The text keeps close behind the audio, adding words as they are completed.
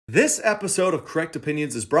This episode of Correct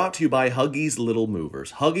Opinions is brought to you by Huggies Little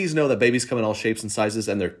Movers. Huggies know that babies come in all shapes and sizes,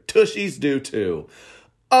 and their tushies do too.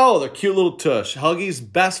 Oh, their cute little tush. Huggies'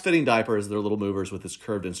 best fitting diaper is their Little Movers with its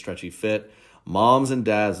curved and stretchy fit. Moms and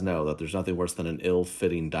dads know that there's nothing worse than an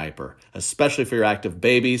ill-fitting diaper, especially for your active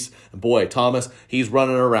babies. And boy, Thomas, he's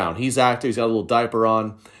running around. He's active. He's got a little diaper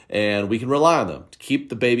on, and we can rely on them to keep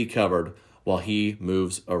the baby covered while he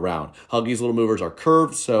moves around. Huggies Little Movers are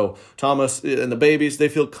curved, so Thomas and the babies, they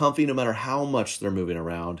feel comfy no matter how much they're moving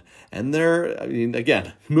around. And they're,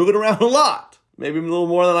 again, moving around a lot. Maybe a little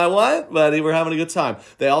more than I want, but we're having a good time.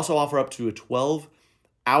 They also offer up to a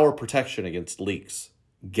 12-hour protection against leaks.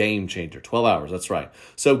 Game changer. 12 hours, that's right.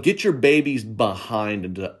 So get your babies behind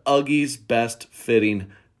into Huggies' best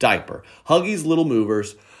fitting diaper. Huggies Little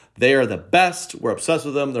Movers, they are the best. We're obsessed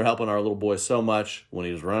with them. They're helping our little boy so much when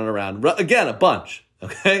he's running around. Again, a bunch.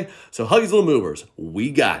 Okay? So Huggies Little Movers,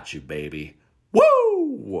 we got you, baby.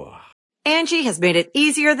 Woo! Angie has made it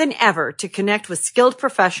easier than ever to connect with skilled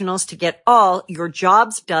professionals to get all your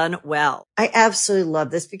jobs done well. I absolutely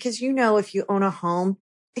love this because, if you own a home,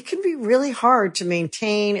 it can be really hard to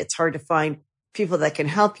maintain. It's hard to find people that can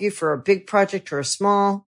help you for a big project or a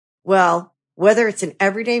small. Well, whether it's in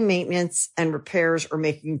everyday maintenance and repairs or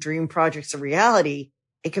making dream projects a reality,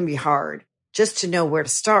 it can be hard just to know where to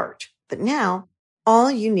start. But now,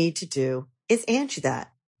 all you need to do is Angie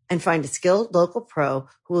that and find a skilled local pro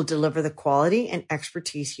who will deliver the quality and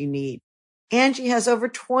expertise you need. Angie has over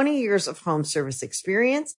 20 years of home service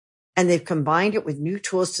experience, and they've combined it with new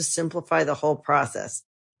tools to simplify the whole process.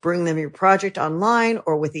 Bring them your project online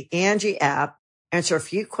or with the Angie app. Answer a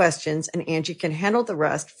few questions, and Angie can handle the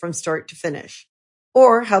rest from start to finish.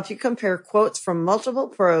 Or help you compare quotes from multiple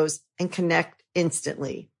pros and connect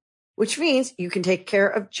instantly. Which means you can take care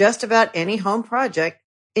of just about any home project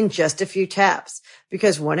in just a few taps.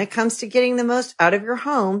 Because when it comes to getting the most out of your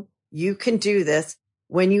home, you can do this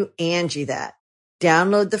when you Angie that.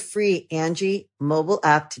 Download the free Angie mobile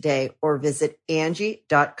app today or visit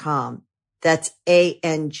Angie.com. That's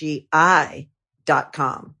ANGI.com.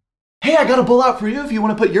 Hey, I got a bowl out for you if you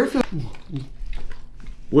want to put your food.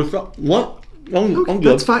 What's up? What? I'm good.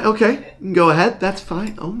 That's fine. Okay. Go ahead. That's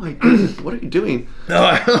fine. Oh my goodness. What are you doing? No,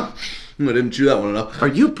 I didn't chew that one enough. Are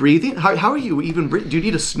you breathing? How are you even breathing? Do you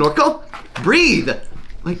need a snorkel? Breathe.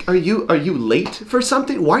 Like, are you late for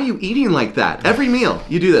something? Why are you eating like that? Every meal,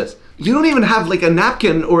 you do this. You don't even have like a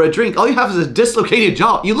napkin or a drink. All you have is a dislocated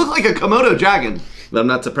jaw. You look like a Komodo dragon. But I'm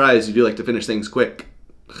not surprised you do like to finish things quick.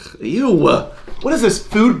 Ew. What is this,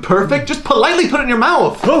 food perfect? Just politely put it in your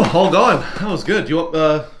mouth. Oh, hold on. That was good. Do you want,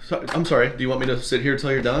 I'm sorry. Do you want me to sit here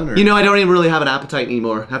till you're done? Or? I don't even really have an appetite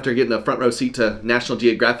anymore after getting a front row seat to National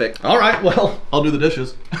Geographic. All right, well, I'll do the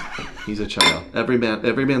dishes. He's a child. Every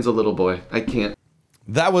man's a little boy. I can't.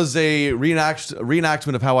 That was a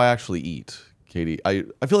reenactment of how I actually eat, Katie. I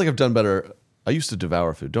feel like I've done better. I used to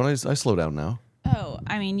devour food. Don't I slow down now? Oh,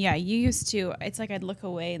 I mean, yeah, you used to. It's like I'd look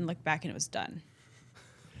away and look back and it was done.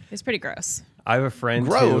 It's pretty gross. I have a friend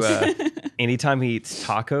who, anytime he eats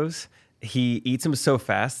tacos, he eats them so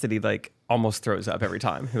fast that he like almost throws up every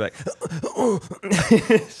time. He's like,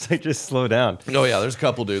 it's like, just slow down. Oh yeah, there's a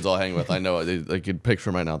couple dudes I'll hang with. I know. I could picture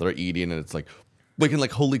them right now. They're eating and it's like they can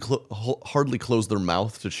like hardly close their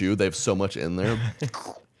mouth to chew. They have so much in there.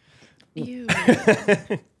 Ew.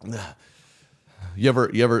 You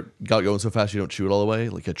ever got going so fast you don't chew it all the way?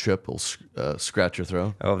 Like a chip will scratch your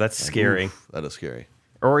throat. Oh, that's scary. Oof, that is scary.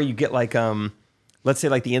 Or you get like, let's say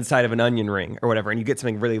like the inside of an onion ring or whatever, and you get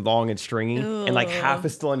something really long and stringy, and like half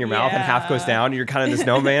is still in your mouth and half goes down, and you're kind of in this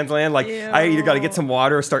no man's land. Like, I either got to get some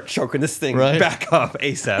water or start choking this thing back up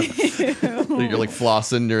ASAP. You're like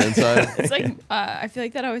flossing your inside. It's like, I feel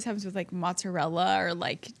like that always happens with like mozzarella or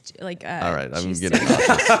like. All right, I'm getting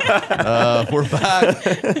nauseous. We're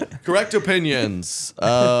back. Correct Opinions.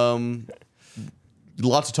 Lots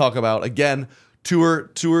to talk about. Again, Tour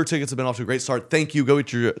tickets have been off to a great start. Thank you. Go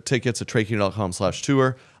get your tickets at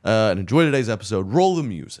TreKeener.com/tour and enjoy today's episode. Roll the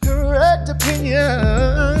music. Correct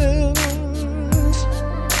opinions.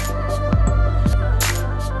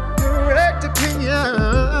 Correct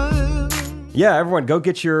opinions. Yeah, everyone, go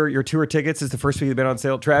get your tour tickets. It's the first week they've been on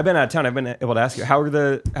sale. Trey, I've been out of town. I've been able to ask you, how's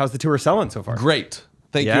the tour selling so far? Great.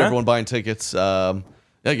 Thank you, everyone buying tickets. I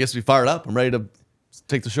guess we fired up. I'm ready to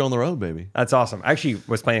take the show on the road, baby. That's awesome. I actually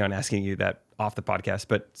was planning on asking you that off the podcast,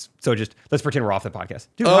 but so just let's pretend we're off the podcast.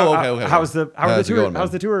 Dude, okay. How's the tour?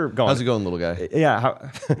 How's the tour going? How's it going, little guy?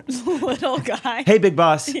 Yeah. Little guy. Hey, big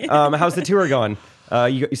boss. How's the tour going?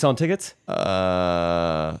 You selling tickets?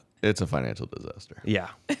 It's a financial disaster. Yeah.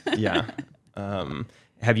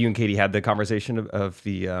 Have you and Katie had the conversation of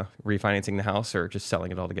the refinancing the house or just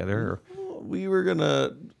selling it all together? Or? We were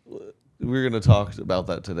gonna we're gonna talk about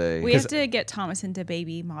that today. We have to get Thomas into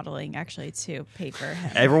baby modeling, actually, to pay for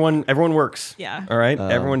him. Everyone works. Yeah. All right.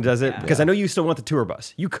 Everyone does it because I know you still want the tour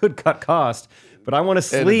bus. You could cut cost, but I want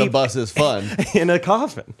to And the sleep bus is fun. in a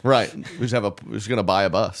coffin. Right. We're just gonna buy a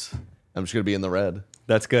bus. I'm just gonna be in the red.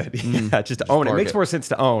 That's good. Yeah, just own it. It park makes it. more sense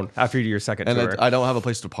to own after you do your second And tour. I don't have a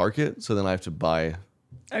place to park it, so then I have to buy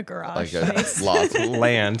A garage like a space. lot.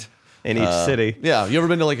 land in each city. Yeah. You ever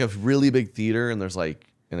been to like a really big theater and it's like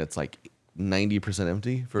 90%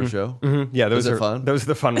 empty for a show? Yeah, those Is it are fun? Those are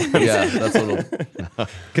the fun ones. Yeah, that's a little.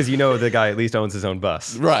 Because the guy at least owns his own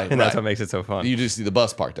bus. Right, And that's right. what makes it so fun. You just see the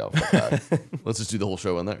bus parked out. Fuck that. Let's just do the whole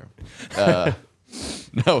show in there.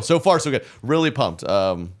 No, so far so good. Really pumped.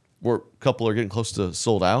 A couple are getting close to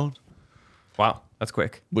sold out, Wow, that's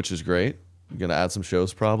quick. which is great. You're gonna add some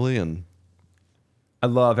shows probably, and I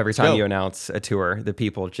love every time Go. you announce a tour, the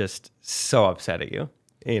people just so upset at you.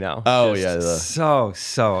 Oh, Just yeah,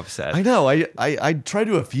 so upset. I know. I tried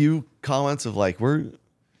to do a few comments of like,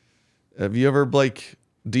 have you ever like,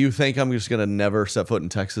 do you think I'm just gonna never set foot in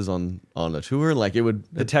Texas on a tour? Like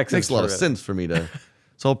it Texas makes a lot of tour. sense for me to,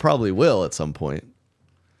 so I probably will at some point.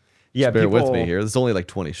 Yeah, Bear with people- me here. There's only like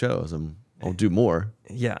 20 shows. I'll do more.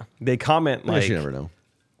 Yeah, they comment I guess like, you never know.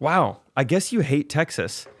 "Wow, I guess you hate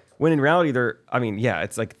Texas." When in reality,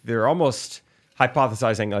 it's like they're almost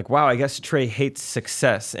hypothesizing like, "Wow, I guess Trey hates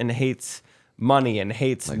success and hates money and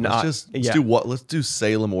hates Like, not." let's do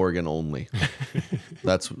Salem, Oregon only.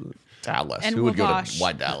 That's Dallas. And Who would Wabash. go to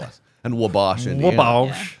why Dallas? And Wabash, Indiana.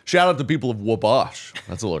 Wabash. Shout out to people of Wabash.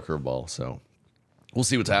 That's a little curveball. So we'll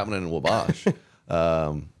see what's happening in Wabash.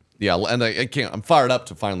 Yeah, and I can't. I'm fired up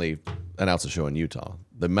to finally announce a show in Utah.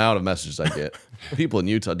 The amount of messages I get, people in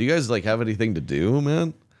Utah. Do you guys like have anything to do,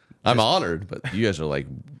 man? I'm honored, but you guys are like,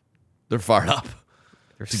 they're fired up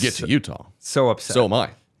to get to Utah. So upset. So am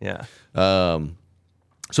I. Yeah.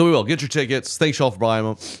 So we will get your tickets. Thanks y'all for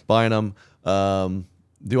buying them.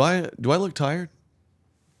 Do I look tired?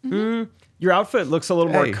 Your outfit looks a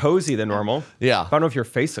little more Hey. cozy than normal. Yeah. I don't know if your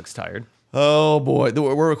face looks tired. Oh boy,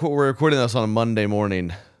 we're recording this on a Monday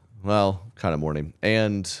morning. Well, kind of morning.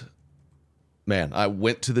 And man, I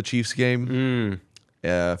went to the Chiefs game.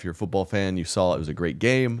 If you're a football fan, you saw it was a great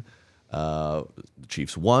game. The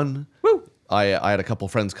Chiefs won. Woo! I had a couple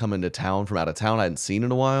friends come into town from out of town I hadn't seen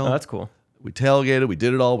in a while. Oh, that's cool. We tailgated. We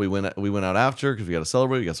did it all. We went out after because we got to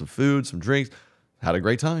celebrate. We got some food, some drinks. Had a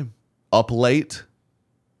great time. Up late,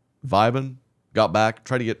 vibing. Got back.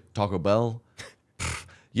 Tried to get Taco Bell.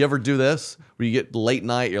 You ever do this where you get late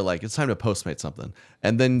night? You're like, it's time to Postmate something,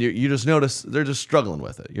 and then you just notice they're just struggling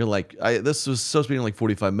with it. You're like, this was supposed to be in like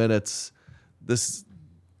 45 minutes. This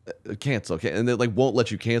cancel, okay, and they like won't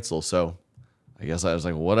let you cancel. So I guess I was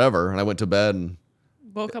like, whatever, and I went to bed and.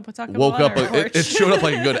 Woke up with Taco Woke Bell up. on our It porch. showed up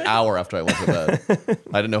like a good hour after I went to bed.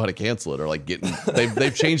 I didn't know how to cancel it or like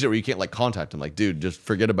they've changed it where you can't like contact them. Like, dude, just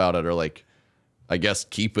forget about it or like, I guess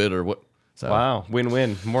keep it or what. So Wow.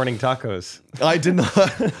 Win-win. Morning tacos. I did not.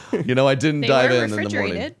 I didn't They dive were in the morning.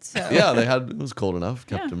 refrigerated, so Yeah, it was cold enough.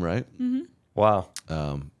 Kept them right. Wow.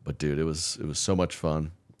 But dude, it was so much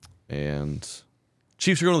fun. And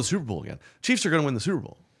Chiefs are going to the Super Bowl again. Chiefs are going to win the Super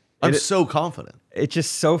Bowl. I'm so confident. It's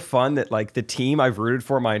just so fun that like the team I've rooted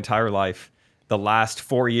for my entire life, the last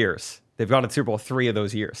 4 years, they've gone to the Super Bowl 3 of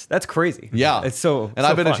those years. That's crazy. Yeah, It's so And so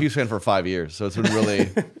I've been fun. a Chiefs fan for 5 years, so it's been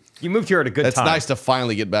really. You moved here at a good It's time. nice to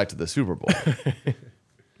finally get back to the Super Bowl.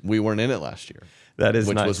 We weren't in it last year. That is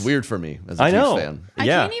which nice. was weird for me as a I Chiefs know. fan. I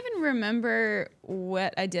Yeah. can't even remember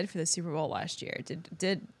what I did for the Super Bowl last year.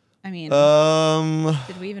 Did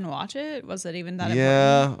we even watch it? Was it even that important?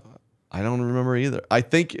 Yeah, I don't remember either. I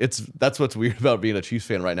think that's what's weird about being a Chiefs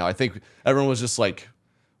fan right now. I think everyone was just like,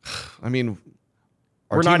 I mean,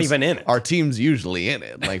 We're not even in it. Our team's usually in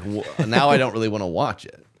it. Like now, I don't really want to watch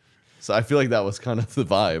it. So I feel like that was kind of the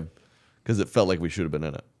vibe because it felt like we should have been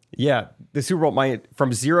in it. Yeah, the Super Bowl,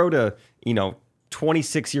 from 0 to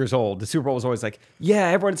 26 years old, the Super Bowl was always like, yeah,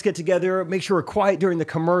 everyone's get together, make sure we're quiet during the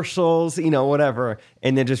commercials, whatever.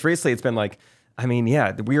 And then just recently, it's been like, I mean,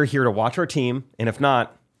 yeah, we are here to watch our team, and if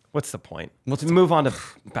not, what's the point? Let's move on to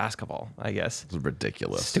basketball, I guess. It's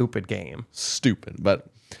ridiculous. Stupid game. Stupid, but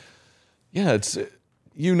yeah, it's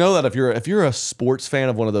that if you're a sports fan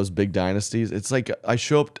of one of those big dynasties, it's like I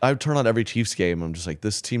turn on every Chiefs game. I'm just like,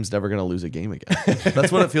 this team's never gonna lose a game again.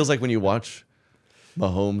 That's what it feels like when you watch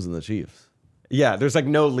Mahomes and the Chiefs. Yeah, there's like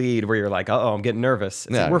no lead where you're like, uh-oh, I'm getting nervous.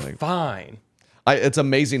 It's Yeah, like, we're like- fine. It's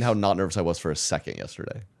amazing how not nervous I was for a second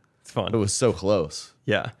yesterday. It's fun. It was so close.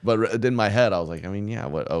 Yeah. But in my head, I was like, I mean, yeah,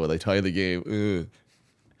 what? Oh, they tie the game. Ugh.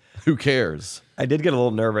 Who cares? I did get a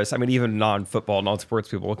little nervous. I mean, even non-football, non-sports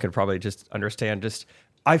people could probably just understand.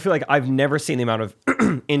 I feel like I've never seen the amount of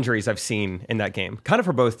injuries I've seen in that game, kind of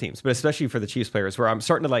for both teams, but especially for the Chiefs players, where I'm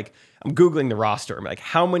starting to I'm Googling the roster. I'm like,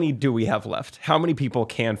 how many do we have left? How many people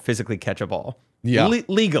can physically catch a ball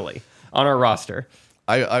legally on our roster?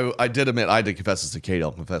 I did admit, I did confess this to Kate.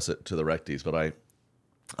 I'll confess it to the Recties, but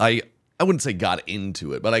I wouldn't say got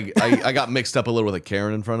into it, but I got mixed up a little with a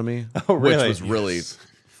Karen in front of me, which was really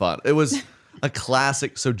fun. It was a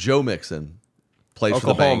classic. So Joe Mixon plays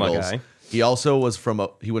Oklahoma for the Bengals. Guy. He also was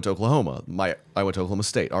he went to Oklahoma. I went to Oklahoma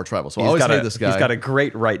State, our tribal. So I always hated this guy. He's got a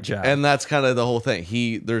great right jab. And that's kind of the whole thing.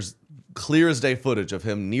 There's clear as day footage of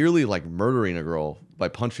him nearly murdering a girl by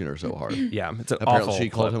punching her so hard. Yeah, it's an Apparently awful she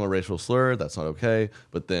called clip. him a racial slur. That's not okay.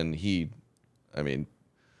 But then I don't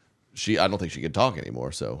think she could talk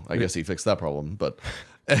anymore. So I guess he fixed that problem. But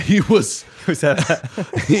he was. Who's that?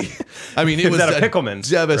 It was that a Pickleman's,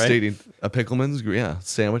 devastating. Right? A Pickleman's,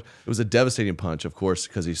 sandwich. It was a devastating punch, of course,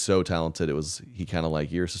 because he's so talented. He kind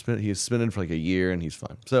of you're suspended. He's suspended for a year, and he's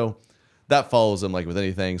fine. So that follows him with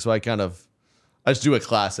anything. So I just do a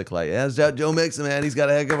classic Joe Mixon, man, he's got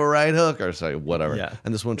a heck of a right hook, or sorry, whatever. Yeah.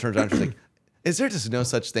 And this one turns around, she's like, "Is there just no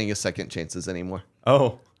such thing as second chances anymore?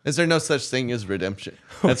 Oh. Is there no such thing as redemption?"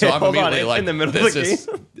 And so I'm hold on, immediately in the middle of the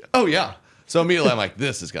game? Oh yeah. So immediately I'm like,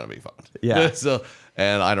 this is gonna be fun. Yeah. So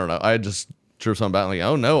and I don't know. I just chirped something back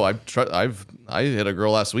oh no, I hit a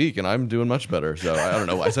girl last week and I'm doing much better. So I don't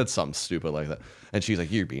know. I said something stupid like that, and she's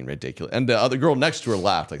like, "You're being ridiculous." And the other girl next to her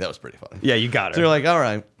laughed. That was pretty funny. Yeah, you got her. So you're like, all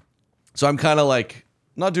right. So I'm kind of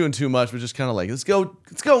not doing too much, but just kind of let's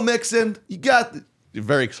go, Mixon. You got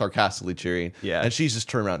very sarcastically cheering. Yeah. And she's just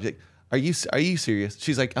turned around. She's like, are you serious?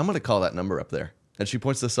 She's like, I'm gonna call that number up there. And she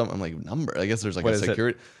points to something. I'm like, number? I guess there's What a is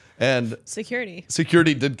security. And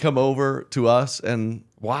Security did come over to us, and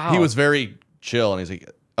wow, he was very chill. And he's like,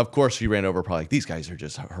 of course, she ran over, probably these guys are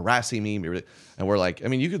just harassing me. And we're like,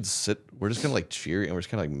 you could sit. We're just kind of cheering, and we're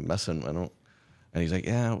just kind of messing. And he's like,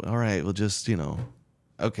 yeah, all right, we'll just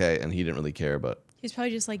okay. And he didn't really care, but he's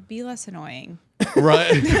probably just be less annoying.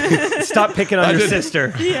 Right. Stop picking on your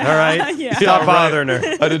sister. Yeah, all right. Yeah. Stop bothering her.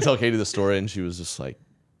 I did tell Katie the story, and she was just like,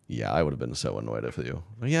 yeah, I would have been so annoyed if you.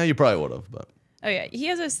 Yeah, you probably would have, but. Oh yeah, he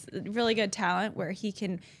has this really good talent where he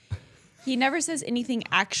never says anything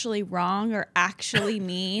actually wrong or actually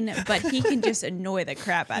mean, but he can just annoy the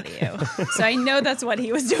crap out of you. So I know that's what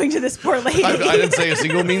he was doing to this poor lady. I didn't say a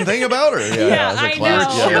single mean thing about her. Yeah, I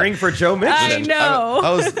know. You're cheering for Joe Mixon. I know.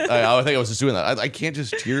 I think I was just doing that. I can't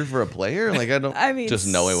just cheer for a player. I don't. Just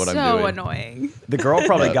knowing what I'm doing. So annoying. The girl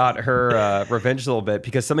probably got her revenge a little bit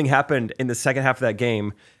because something happened in the second half of that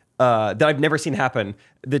game that I've never seen happen.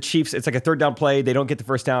 The Chiefs, it's a third down play. They don't get the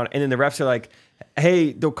first down. And then the refs are like,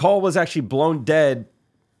 hey, the call was actually blown dead,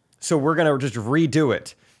 so we're going to just redo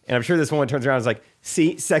it. And I'm sure this woman turns around and is like,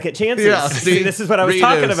 see, second chances. Yeah, see, this is what I was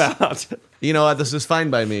talking about. You know what? This is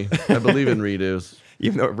fine by me. I believe in redos.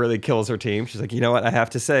 Even though it really kills her team. She's like, you know what? I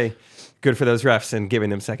have to say, good for those refs and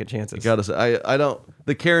giving them second chances. You gotta say, I don't,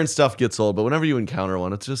 the Karen stuff gets old, but whenever you encounter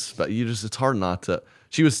one, it's hard not to.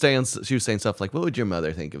 She was saying stuff like, "What would your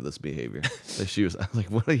mother think of this behavior?" I was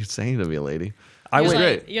like, "What are you saying to me, lady?"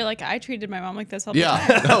 You're like, I treated my mom like this all the time.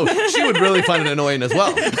 Yeah, no, she would really find it annoying as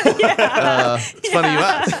well. It's funny you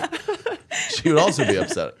asked. She would also be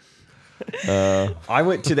upset. I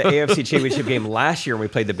went to the AFC Championship game last year when we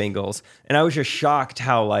played the Bengals, and I was just shocked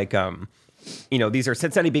how these are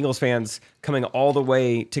Cincinnati Bengals fans coming all the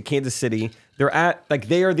way to Kansas City. They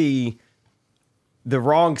are the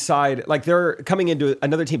wrong side. They're coming into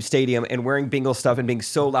another team's stadium and wearing Bengals stuff and being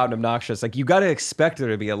so loud and obnoxious. You got to expect there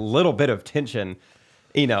to be a little bit of tension.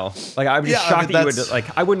 I'm just shocked that you would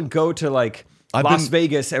I wouldn't go to Las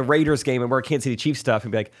Vegas, a Raiders game, and wear Kansas City Chiefs stuff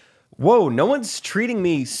and be like, whoa, no one's treating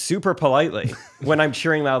me super politely when I'm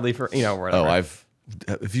cheering loudly for whatever. Oh,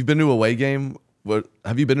 have you been to an away game?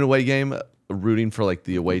 Have you been to an away game rooting for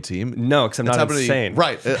the away team? No, because I'm not insane.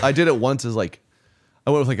 Right. I did it once as I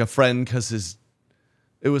went with a friend because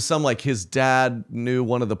it was his dad knew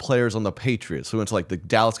one of the players on the Patriots. So we went to the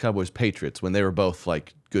Dallas Cowboys Patriots when they were both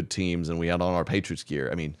good teams and we had on our Patriots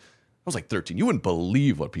gear. I was 13. You wouldn't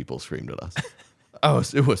believe what people screamed at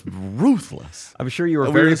us. It was ruthless. I'm sure you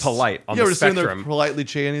were very polite on the spectrum. We're sitting there politely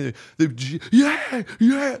chanting,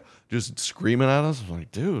 yeah, just screaming at us. I was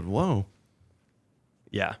like, dude, whoa.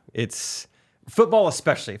 Yeah, it's football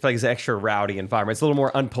especially. I feel it's an extra rowdy environment. It's a little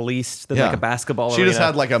more unpoliced than a basketball She arena. just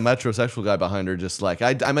had a metrosexual guy behind her just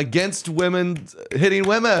I'm against women hitting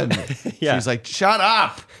women. Yeah. She's like, shut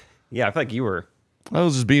up. Yeah, I feel like you were. I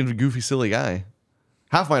was just being a goofy, silly guy.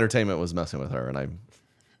 Half my entertainment was messing with her, and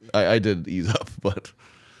I did ease up,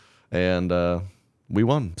 and we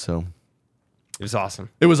won, so. It was awesome.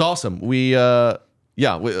 It was awesome. We was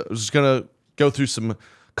just going to go through some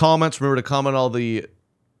comments. Remember to comment all the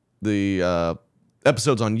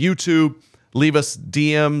episodes on YouTube. Leave us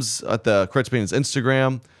DMs at the Correct Opinions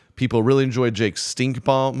Instagram. People really enjoyed Jake's stink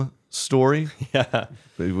bomb story. Yeah.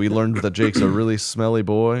 We learned that Jake's a really smelly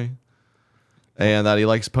boy and that he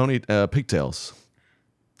likes pigtails.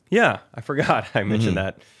 Yeah, I forgot I mentioned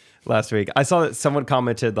that last week. I saw that someone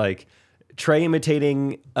commented like Trey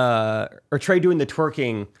imitating or Trey doing the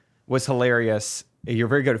twerking was hilarious. You're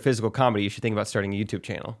very good at physical comedy. You should think about starting a YouTube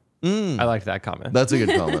channel. I liked that comment. That's a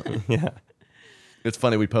good comment. Yeah. It's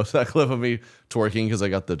funny, we posted that clip of me twerking because I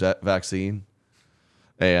got the vaccine.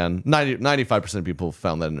 And 95% of people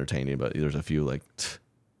found that entertaining, but there's a few like,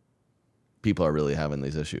 people are really having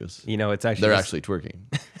these issues. You know, it's actually They're actually twerking.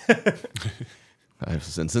 I'm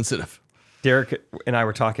insensitive. Derek and I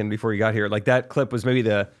were talking before you got here. Like that clip was maybe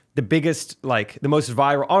the biggest, like the most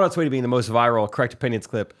viral, on its way to being the most viral Correct Opinions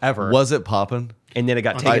clip ever. Was it popping? And then it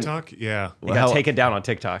got On taken. TikTok? Yeah. It got taken down on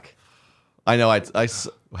TikTok. I know.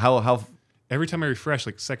 How Every time I refresh,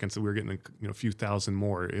 like seconds, we were getting a few thousand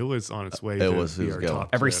more. It was on its way. It to was be our going. top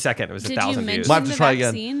Every clip. second it was Did 1,000 you views. mention We'll have to the try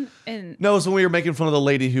again. vaccine? And No, it was when we were making fun of the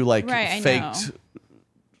lady who like Right, I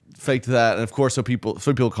faked that, and of course, some people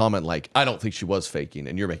comment like, "I don't think she was faking,"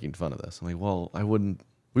 and you're making fun of this. I'm like, well,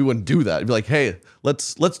 we wouldn't do that. It'd be like, hey,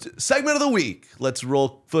 let's segment of the week. Let's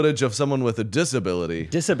roll footage of someone with a disability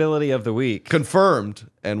Disability of the week. confirmed,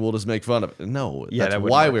 and we'll just make fun of it. No, Yeah, that's that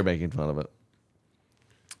wouldn't why work. we're making fun of it.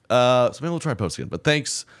 So maybe we'll try post again. But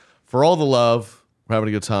thanks for all the love. We're having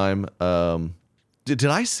a good time. Did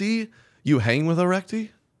I see you hang with Erecti?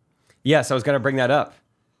 Yes, I was going to bring that up.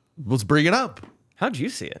 Let's bring it up. How'd you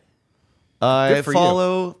see it? I Good for you.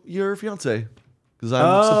 follow your fiance because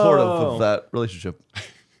I'm supportive of that relationship,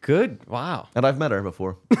 Good. Wow. and I've met her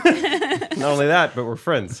before. Not only that, but we're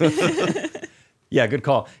friends. Yeah, good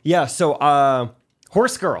call. Yeah, so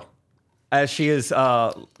Horse Girl, as she is,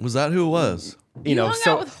 Was that who it was? you know, hung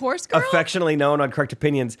so out with Horse Girl? affectionately known on Correct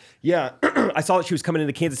Opinions. Yeah, I saw that she was coming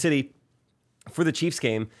into Kansas City for the Chiefs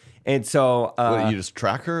game, and so What, you just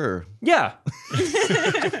track her? Or? yeah,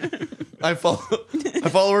 I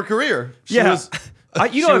follow her career. She yeah. was, I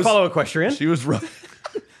was- follow equestrian. She was right.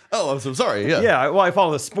 Oh, I'm so sorry. Yeah. Yeah, well, I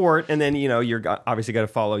follow the sport, and then you're obviously got to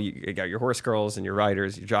follow. You got your horse girls and your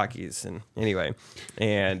riders, your jockeys, and anyway,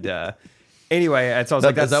 and and so I was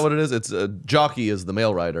like, Is that what it is? It's jockey is the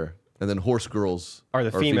male rider, and then horse girls are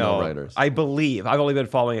the female riders. I believe I've only been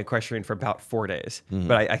following equestrian for about 4 days,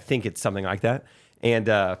 but I think it's something like that. And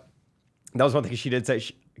that was one thing she did say,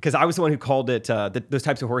 because I was the one who called it. Those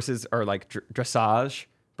types of horses are like dressage.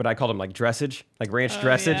 But I called them like dressage, like ranch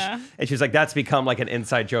dressage. yeah. And she was like, that's become like an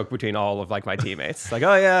inside joke between all of like my teammates. Like,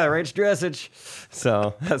 oh yeah, ranch dressage.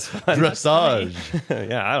 So that's fun. Dressage.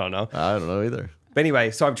 Yeah, I don't know. I don't know either. But anyway,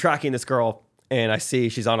 so I'm tracking this girl and I see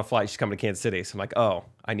she's on a flight. She's coming to Kansas City. So I'm like, oh,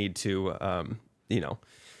 I need to,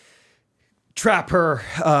 trap her,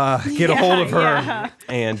 get a hold of her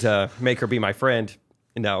and make her be my friend.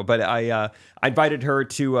 No, but I invited her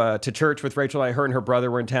to church with Rachel. Her and her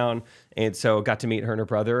brother were in town, and so got to meet her and her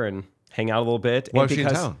brother and hang out a little bit. Why and was she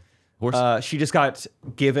in town? Horse she just got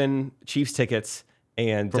given Chiefs tickets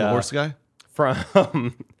and from a horse guy? from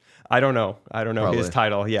I don't know Probably. his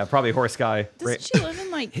title. Yeah, probably horse guy. Doesn't she live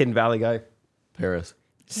in like Hidden Valley guy. Paris.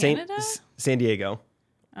 Canada? San Diego.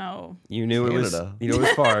 Oh, You knew it was. Canada. You knew it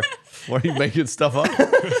was far. Why are you making stuff up?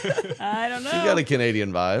 I don't know. She got a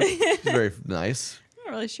Canadian vibe. She's very nice. I'm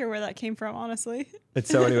not really sure where that came from, honestly. And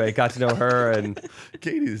so anyway, got to know her, and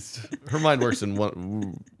Her mind works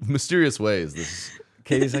in mysterious ways. This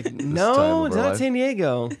Katie's like, time no, of it's her not life." San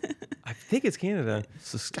Diego. I think it's Canada.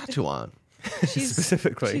 Saskatchewan. She's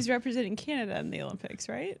Specifically. She's representing Canada in the Olympics,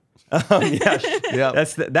 right? Yeah, Yeah.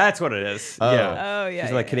 that's what it is. Yeah. Oh yeah.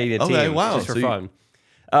 She's like yeah. Canadian Okay, team, wow, just for so you- fun.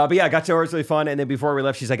 But yeah, I got to her. It was really fun. And then before we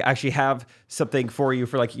left, she's like, I actually have something for you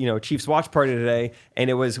for like, Chiefs watch party today. And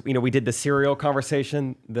it was, we did the cereal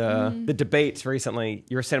conversation, the debates recently.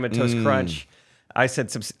 Your Cinnamon Toast Crunch. I said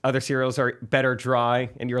some other cereals are better dry.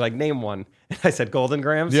 And you're like, name one. And I said Golden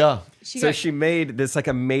Grams. Yeah. She made this like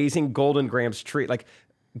amazing Golden Grams treat, like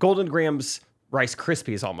Golden Grams Rice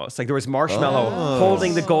Krispies almost. Like there was marshmallow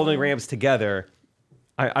holding the Golden Grams together.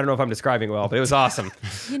 I don't know if I'm describing well, but it was awesome.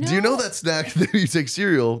 Do you know that snack that you take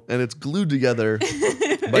cereal and it's glued together?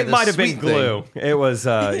 It might have been glue. It was,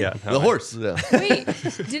 yeah. The horse. Yeah. Wait,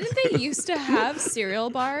 didn't they used to have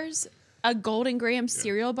cereal bars? A Golden Graham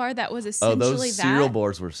cereal bar that was Oh, essentially those that. cereal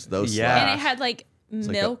bars were those. Yeah. And it had like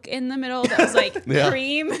milk in the middle that was like Yeah.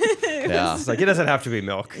 cream. Yeah. It's like, it doesn't have to be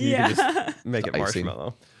milk. You can just make it icing.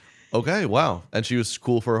 marshmallow. Okay. Wow. And she was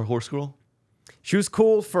cool for a horse girl. She was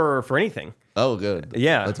cool for anything. Oh, good.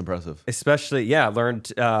 Yeah. That's impressive. Especially,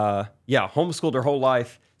 learned, homeschooled her whole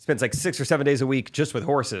life. Spends like 6 or 7 days a week just with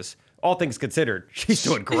horses. All things considered, she's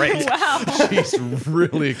doing great. Wow. She's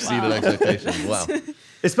really exceeded expectations. Wow.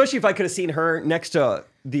 Especially if I could have seen her next to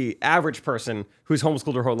the average person who's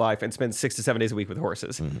homeschooled her whole life and spends 6 to 7 days a week with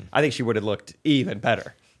horses. I think she would have looked even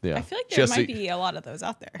better. Yeah. I feel like there might be a lot of those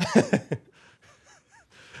out there.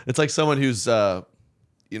 It's like someone who's,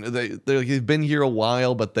 they've been here a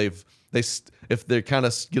while, but if they kind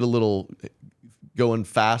of get a little going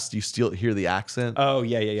fast, you still hear the accent. Oh,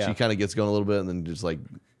 yeah. She kind of gets going a little bit and then just like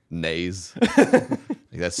neighs.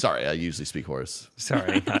 Like, that's sorry. I usually speak horse.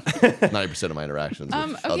 Sorry. 90% of my interactions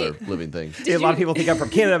with okay. other living things. A lot of people think I'm from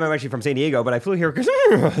Canada. I'm actually from San Diego, but I flew here because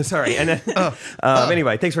sorry. And then,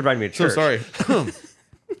 anyway, thanks for inviting me to So church. sorry.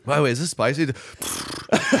 By the way, is this spicy?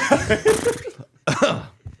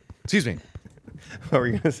 Excuse me. What were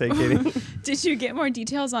you gonna say, Katie? Did you get more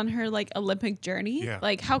details on her like Olympic journey? Yeah.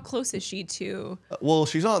 Like how close is she to Well,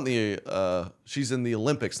 she's in the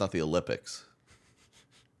Olympics, not the Olympics.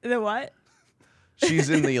 the what? She's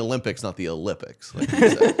in the Olympics, not the Olympics. Like you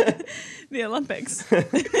said. The Olympics.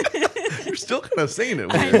 You're still kind of saying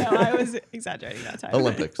it I weird. know, I was exaggerating that time.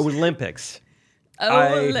 Olympics. Olympics.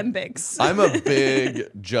 Olympics. I'm a big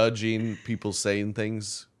judging people saying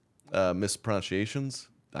things, mispronunciations.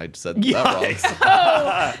 I said that wrong.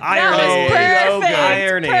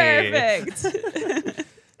 Irony. Perfect.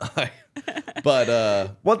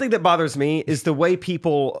 But One thing that bothers me is the way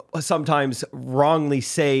people sometimes wrongly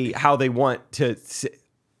say how they want to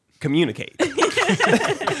communicate.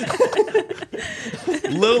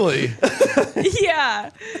 Lily, Yeah.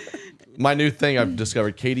 my new thing I've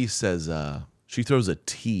discovered, Katie says she throws a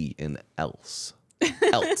T in else.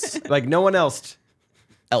 Else. Like no one else.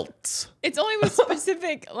 Else. It's only with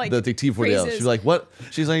specific like The T for the else. phrases. She's like, what?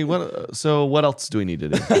 She's like, what? So what else do we need to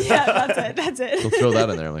do? Yeah, that's it. We'll throw that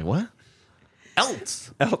in there. I'm like, what? Else.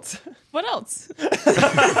 What else?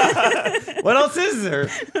 What else is there?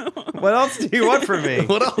 What else do you want from me?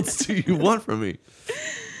 What else do you want from me?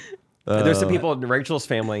 There's some people in Rachel's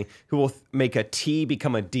family who will make a T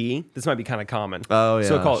become a D. This might be kind of common. Oh, yeah,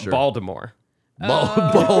 So we'll call it sure. Baltimore.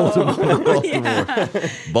 Baltimore.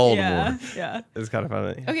 Baltimore. Yeah. It's kind of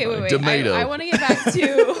funny. Okay, wait. Tomato. I want to get back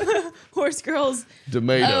to Horse Girls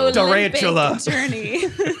Tomato. Olympic Tarantula. journey.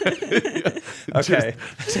 Okay.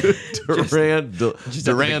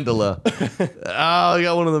 Durandula. Oh, I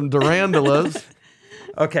got one of them Durandulas.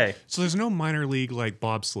 Okay. So there's no minor league like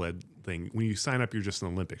bobsled thing. When you sign up, you're just in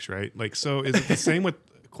the Olympics, right? Like, so is it the same with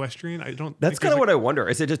equestrian? I don't. That's kind of what I wonder.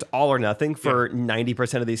 Is it just all or nothing for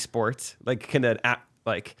 90% of these sports? Like, can an app,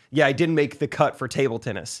 like, yeah, I didn't make the cut for table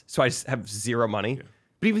tennis, so I just have zero money. Yeah.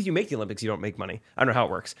 But even if you make the Olympics, you don't make money. I don't know how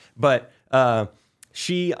it works. But the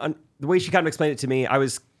way she kind of explained it to me, I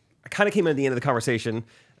kind of came in at the end of the conversation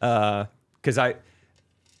because I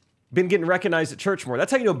been getting recognized at church more.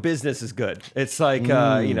 That's how you know business is good. It's like,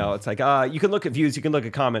 it's like you can look at views, you can look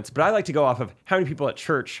at comments, but I like to go off of how many people at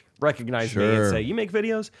church recognize me and Sure. say, you make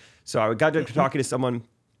videos? So I got to talking to someone,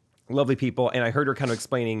 lovely people, and I heard her kind of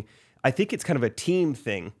explaining, I think it's kind of a team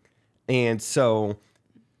thing. And so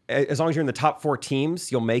as long as you're in the top 4 teams,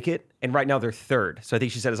 you'll make it. And right now they're 3rd. So I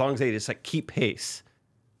think she said as long as they just like keep pace,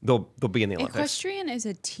 they'll be in the Olympics. Equestrian is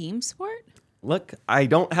a team sport? Look, I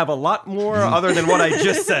don't have a lot more other than what I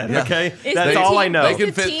just said, okay? Is That's the all I team- know. They can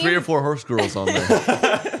The fit team- 3 or 4 horse girls on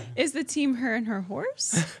there. Is the team her and her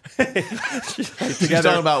horse? She's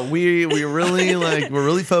talking about we're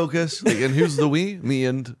really focused. Like, and who's the we? Me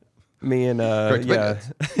and Me and, Correct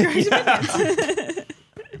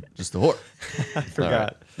just the horse. I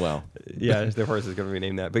forgot. Wow. Yeah, the horse is going to be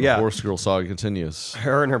named that. But yeah, Horse girl saga continues.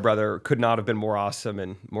 her and her brother could not have been more awesome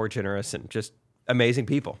and more generous and just amazing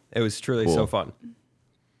people. It was truly so Cool. fun.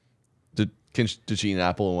 Did she eat an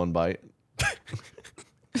apple in one bite?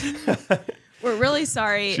 We're really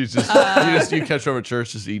sorry, She's just you catch her over at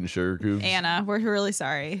church just eating sugar cubes. Anna. We're really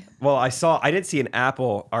sorry. Well, I did see an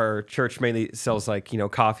apple. Our church mainly sells like,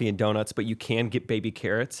 coffee and donuts, but you can get baby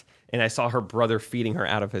carrots. And I saw her brother feeding her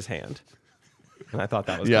out of his hand. And I thought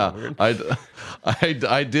that was kind of weird.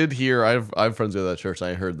 I did hear. I have friends who go to that church. And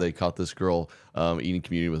I heard they caught this girl eating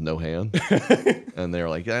communion with no hand, and they were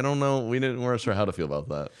like, "I don't know. Weren't sure how to feel about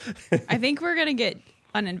that." I think we're going to get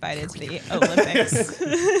uninvited to the Olympics.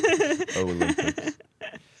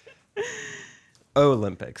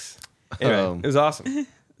 Olympics. Anyway, it was awesome.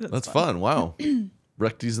 That's fun. Wow,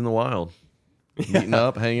 Recties in the wild, meeting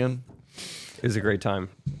up, hanging. It was a great time.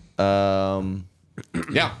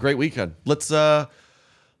 Yeah, great weekend. Let's. I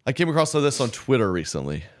came across this on Twitter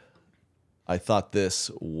recently. I thought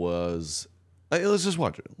this was. Let's just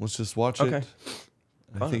watch it. Let's just watch Okay. it.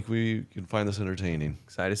 I think we can find this entertaining.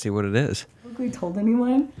 Excited to see what it is. Publicly told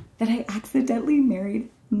anyone that I accidentally married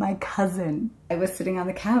my cousin. I was sitting on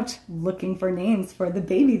the couch looking for names for the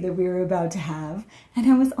baby that we were about to have,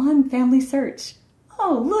 and I was on Family Search.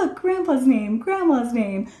 Oh, look, Grandpa's name, Grandma's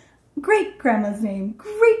name, great-grandma's name,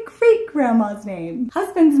 great-great-grandma's name.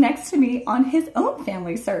 Husband's next to me on his own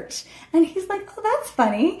Family Search, and he's like, oh, that's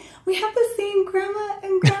funny. We have the same grandma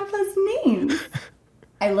and grandpa's names.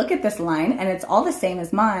 I look at this line, and it's all the same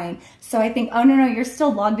as mine, so I think, oh, no, you're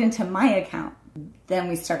still logged into my account. Then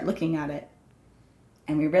we start looking at it,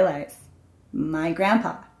 and we realize my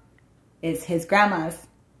grandpa is his grandma's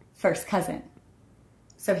first cousin.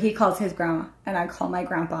 So he calls his grandma, and I call my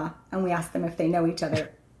grandpa, and we ask them if they know each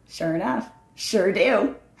other. Sure enough, sure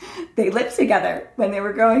do. They lived together when they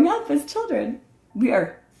were growing up as children. We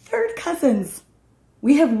are third cousins.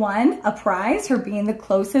 We have won a prize for being the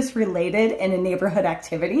closest related in a neighborhood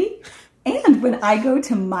activity. And when I go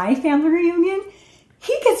to my family reunion,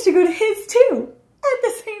 he gets to go to his too at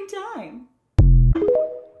the same time.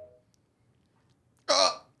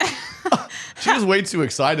 She was way too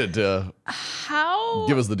excited to How?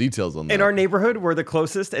 give us the details on that. In our neighborhood, we're the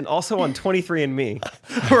closest, and also on 23andMe,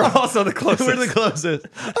 we're also the closest. We're the closest.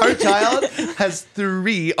 Our child has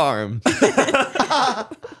 3 arms.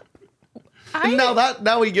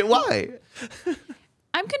 Now we get why.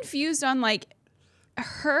 I'm confused on like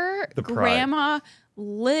her The pride. grandma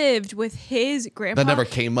lived with his grandpa. That never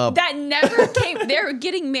came up. That never came. They're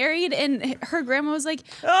getting married, and her grandma was like,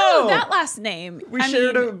 "Oh, that last name." We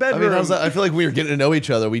shared a I bedroom. mean, I feel like we were getting to know each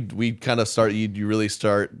other. We kind of start. You really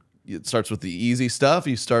start. It starts with the easy stuff.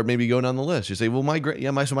 You start maybe going down the list. You say, well, my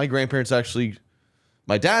grandparents actually.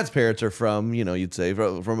 My dad's parents are from, you'd say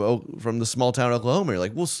from the small town Oklahoma. You're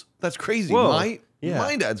like, well, that's crazy. Whoa.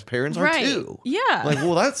 My dad's parents are Right. too. Yeah. Like,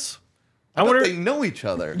 well, that's. I I wonder wonder- they know each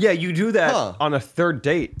other. Yeah, you do that Huh. on a third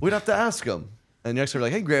date. We'd have to ask him. And next they're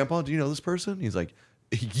like, hey, Grandpa, do you know this person? He's like,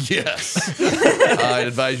 yes. I'd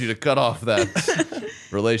advise you to cut off that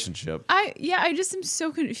relationship. I just am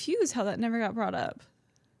so confused how that never got brought up.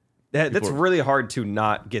 That's really hard to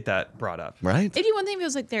not get that brought up. Right? It'd be one thing if it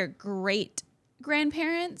was like their great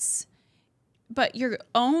grandparents, but your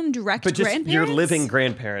own direct But just grandparents. your living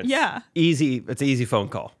grandparents. Yeah. Easy. It's an easy phone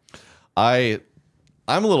call.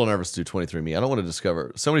 I'm a little nervous to do 23andMe. I don't want to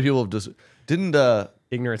discover. So many people have just didn't.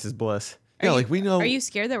 Ignorance is bliss. We know. Are you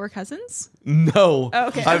scared that we're cousins? No. Oh,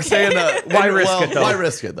 okay, I'm okay. saying Why risk it, though? Why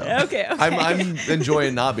risk it though? Okay. I'm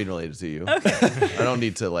enjoying not being related to you. Okay. I don't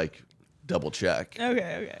need to double check.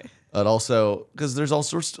 Okay. And also, because there's all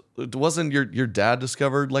sorts. Wasn't your dad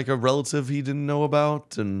discovered a relative he didn't know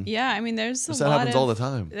about? And Yeah, I mean, there's a that lot happens all the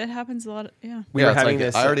time. That happens a lot. Yeah. We were it's having like,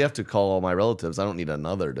 this. I already have to call all my relatives. I don't need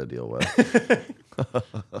another to deal with.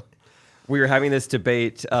 We were having this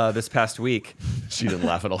debate this past week, She didn't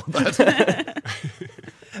laugh at all of that.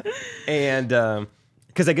 and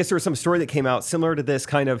because I guess there was some story that came out similar to this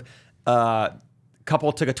kind of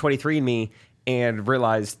couple took a 23andMe and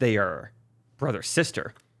realized they are brother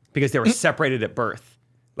sister because they were separated at birth,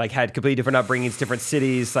 had completely different upbringings, different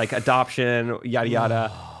cities, adoption, yada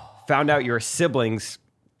yada. Found out you were siblings,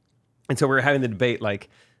 and so we were having the debate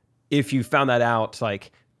if you found that out,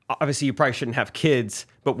 obviously you probably shouldn't have kids,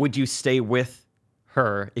 but would you stay with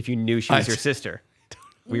her if you knew she was your sister?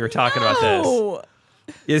 We were talking about this. Oh,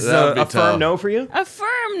 Is That'd be a firm tough. no for you? a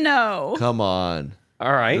firm no. Come on.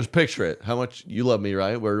 All right. Just picture it. How much you love me,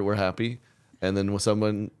 right? We're happy. And then when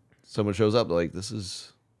someone shows up, they're like, this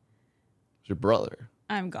is your brother.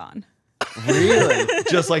 I'm gone. Really?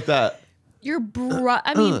 Just like that. Your brother.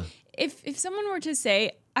 I mean, if someone were to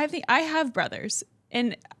say, I think I have brothers,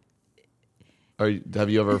 and Have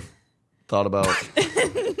you ever thought about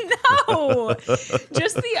no,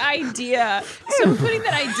 just the idea. So putting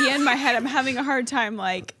that idea in my head, I'm having a hard time.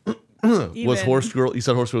 was Horse Girl? You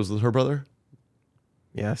said Horse Girl was her brother?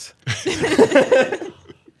 Yes.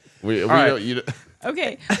 We right. don't, you,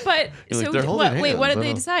 Okay, but You're like, so they're holding wait, what hands. did I they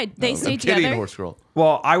don't- decide? They I'm stayed kidding, together. Horse Girl.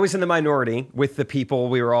 Well, I was in the minority with the people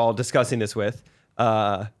we were all discussing this with.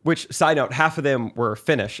 Which, side note, half of them were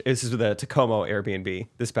Finnish. This is the Tacoma Airbnb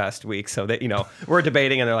this past week. So that we're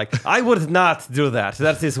debating, and they're like, "I would not do that.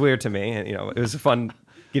 That is weird to me." And it was fun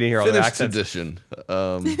getting to hear all the Finnish accents. tradition.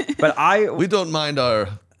 But We don't mind our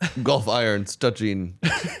golf irons touching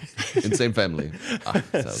in same family.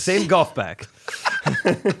 same golf bag.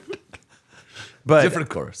 But Different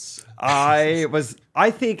course. I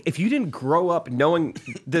think if you didn't grow up knowing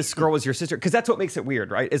this girl was your sister, because that's what makes it weird,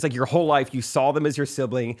 right? It's your whole life you saw them as your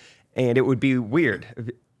sibling, and it would be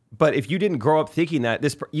weird. But if you didn't grow up thinking that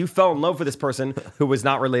you fell in love with this person who was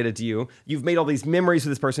not related to you, you've made all these memories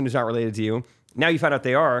with this person who's not related to you. Now you find out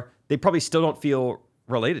they probably still don't feel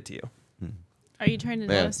related to you. Are you trying to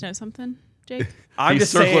Man. let us know something, Jake? I'm He's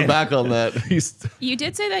just circling saying, back on that. You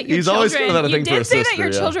did say that your He's always children. feeling that a You thing for did a say that your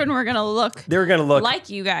sister, yeah. children were gonna look. they were going to look like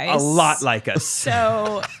you guys a lot like us.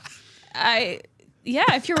 So,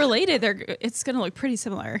 if you're related, it's gonna look pretty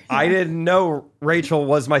similar. I didn't know Rachel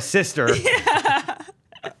was my sister.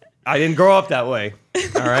 I didn't grow up that way.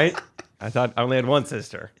 All right. I thought I only had one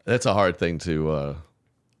sister. That's a hard thing to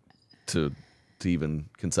even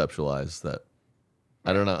conceptualize. That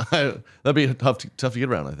I don't know. That'd be tough to get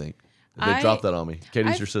around. I think if they dropped that on me.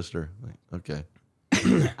 Katie's your sister. Like, okay.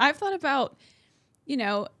 I've thought about,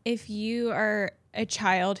 if you are a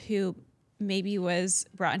child who maybe was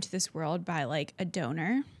brought into this world by like a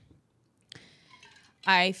donor.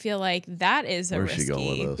 I feel like that is Where's risky. she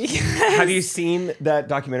going with this? Have you seen that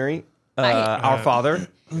documentary, Our Father?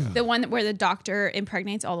 The one where the doctor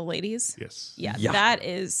impregnates all the ladies. Yes. Yeah, Yeah. that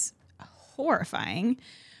is horrifying.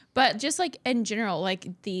 But just like in general, like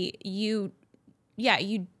you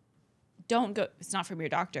don't go, it's not from your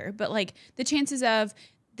doctor, but like the chances of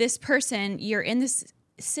this person, you're in this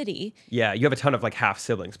city. Yeah, you have a ton of like half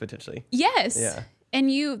siblings potentially. Yes. Yeah. And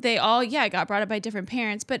they all got brought up by different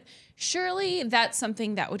parents, but surely that's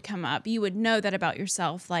something that would come up. You would know that about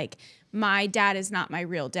yourself. Like, my dad is not my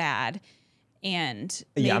real dad. And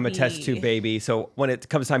Yeah, I'm a maybe test tube baby. So when it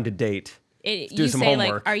comes time to date, do you some say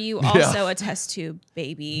homework. like, are you also a test tube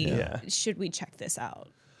baby? Yeah. Should we check this out?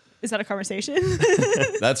 Is that a conversation?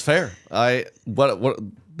 That's fair. What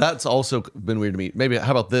that's also been weird to me. Maybe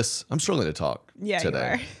how about this? I'm struggling to talk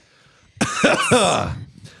today. You are.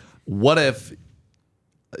 What if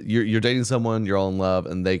you're dating someone, you're all in love,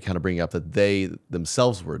 and they kind of bring up that they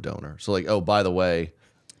themselves were a donor? So like, oh, by the way,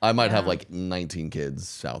 I might have like 19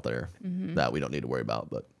 kids out there that we don't need to worry about,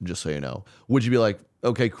 but just so you know. Would you be like,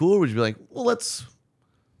 okay, cool? Or would you be like, well, let's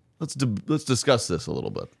discuss this a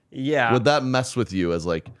little bit? yeah. Would that mess with you as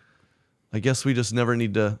like, I guess we just never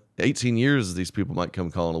need to. 18 years, these people might come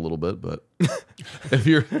calling a little bit, but if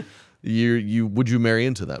you would you marry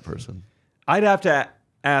into that person? I'd have to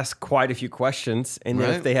ask quite a few questions, and then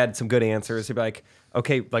Right. if they had some good answers, they'd be like,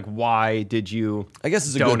 okay, like why did you I guess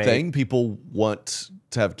it's a donate? good thing. People want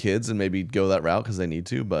to have kids and maybe go that route because they need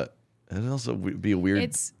to, but it'd also be a weird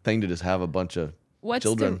It's- thing to just have a bunch of What's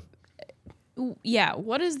children.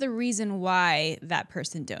 what is the reason why that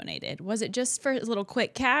person donated? Was it just for a little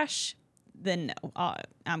quick cash? Then no,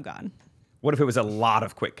 I'm gone. What if it was a lot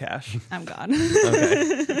of quick cash? I'm gone.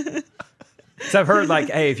 So I've heard like,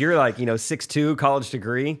 hey, if you're like, 6'2", college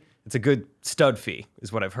degree, it's a good stud fee,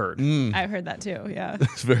 is what I've heard. I've heard that too. Yeah.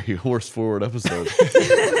 It's a very horse forward episode.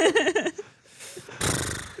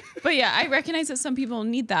 But yeah, I recognize that some people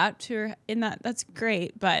need that that's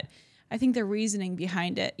great, but I think the reasoning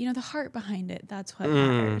behind it, the heart behind it, that's what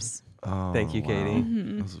matters. Thank you, Katie.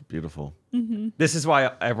 That was beautiful. This is why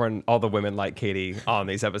all the women like Katie on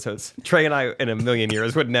these episodes. Trey and I, in a million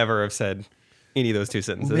years, would never have said any of those two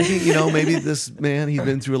sentences. Maybe, maybe this man, he'd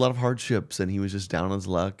been through a lot of hardships and he was just down on his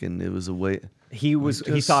luck and it was a way. He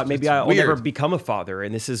Just- thought maybe it's I'll never weird. become a father,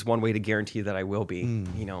 and this is one way to guarantee that I will be.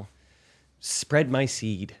 Spread my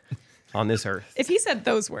seed on this earth. If he said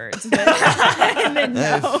those words, then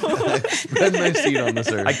no. Spread my seed on this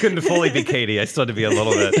earth. I couldn't fully be Katie. I still had to be a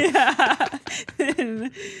little bit.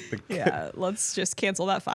 Yeah, let's just cancel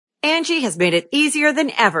that file. Angie has made it easier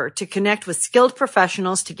than ever to connect with skilled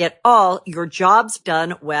professionals to get all your jobs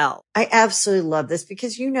done well. I absolutely love this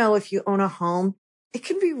because, if you own a home, it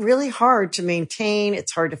can be really hard to maintain.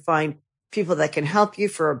 It's hard to find people that can help you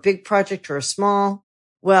for a big project or a small.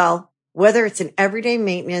 Well, whether it's in everyday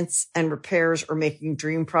maintenance and repairs or making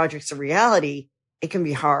dream projects a reality, it can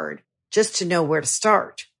be hard just to know where to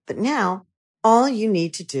start. But now all you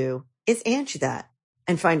need to do is Angie that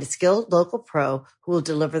and find a skilled local pro who will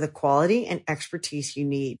deliver the quality and expertise you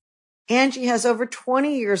need. Angie has over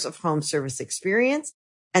 20 years of home service experience,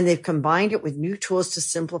 and they've combined it with new tools to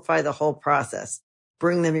simplify the whole process.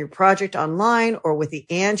 Bring them your project online or with the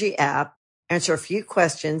Angie app, answer a few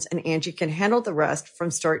questions, and Angie can handle the rest from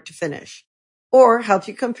start to finish. Or help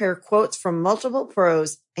you compare quotes from multiple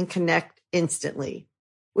pros and connect instantly,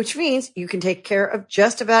 which means you can take care of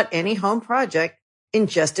just about any home project in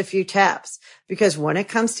just a few taps. Because when it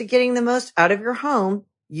comes to getting the most out of your home,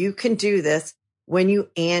 you can do this when you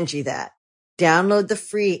Angie that. Download the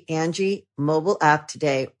free Angie mobile app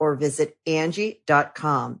today or visit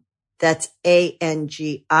Angie.com. That's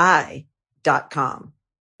ANGI.com.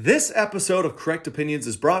 This episode of Correct Opinions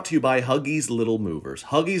is brought to you by Huggies Little Movers.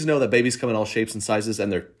 Huggies know that babies come in all shapes and sizes,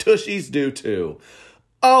 and their tushies do too.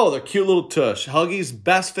 Oh, they're cute little tush. Huggies'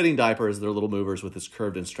 best fitting diaper is their little movers with its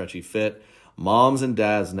curved and stretchy fit. Moms and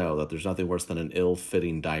dads know that there's nothing worse than an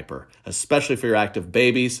ill-fitting diaper, especially for your active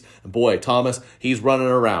babies. And boy, Thomas, he's running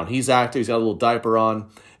around. He's active. He's got a little diaper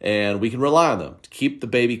on, and we can rely on them to keep the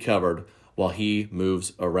baby covered while he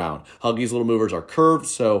moves around. Huggies' little movers are curved,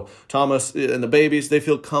 so Thomas and the babies, they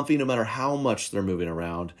feel comfy no matter how much they're moving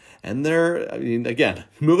around. And they're, again,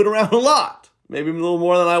 moving around a lot. Maybe a little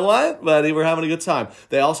more than I want, but we're having a good time.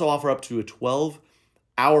 They also offer up to a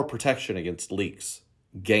 12-hour protection against leaks.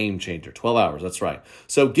 Game changer. 12 hours, that's right.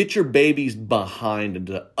 So get your babies behind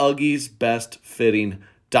into Huggies' best fitting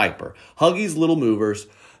diaper. Huggies' little movers,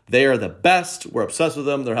 they are the best. We're obsessed with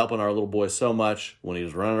them. They're helping our little boy so much when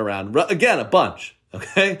he's running around. Again, a bunch.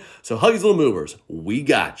 Okay? So Huggies' little movers, we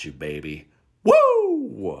got you, baby.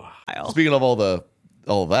 Woo! Speaking of all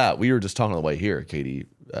that, we were just talking on the way here. Katie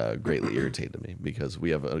greatly irritated me because we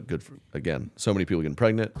have a good, again, so many people getting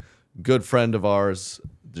pregnant. Good friend of ours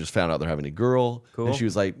just found out they're having a girl. Cool. And she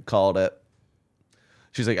was like, called it.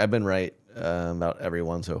 She's like, I've been right about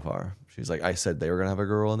everyone so far. She's like, I said they were going to have a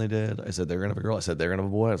girl and they did. I said they were going to have a girl. I said they're going to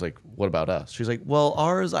have a boy. I was like, what about us? She's like, well,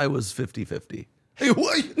 ours, I was 50-50. Hey,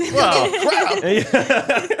 what? Oh,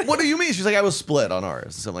 crap. What do you mean? She's like, I was split on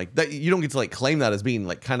ours. So I'm like, that, you don't get to like claim that as being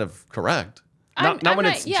like kind of correct. Not when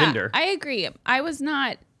it's gender. I agree. I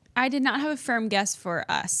did not have a firm guess for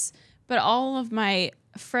us, but all of my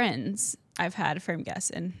friends I've had a firm guess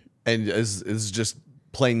in. And is just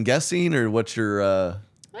plain guessing, or what's your...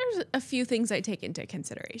 There's a few things I take into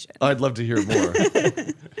consideration. I'd love to hear more.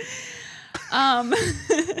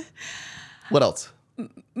 What else?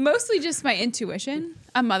 Mostly just my intuition.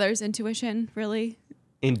 A mother's intuition, really.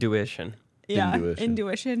 Intuition. Yeah,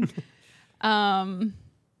 Intuition.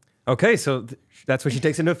 Okay, so that's what she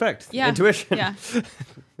takes into effect. Yeah. Intuition. Yeah.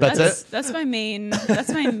 That's it? That's my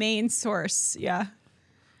main source. Yeah.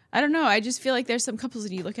 I don't know. I just feel like there's some couples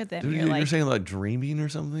that you look at them and You're you're like, saying like dreaming or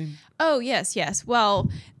something? oh, yes.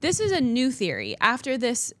 Well, this is a new theory after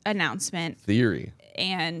this announcement. Theory.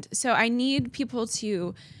 And so I need people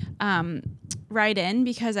to write in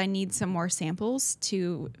because I need some more samples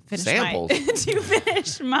to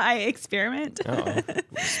finish my experiment.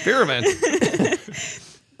 Experiment.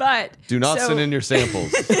 But Do not send in your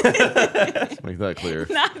samples. Let's make that clear.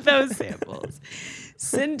 Not those samples.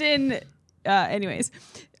 Send in. Anyways,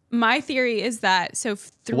 my theory is that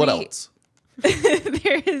What else?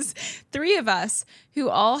 there is 3 of us who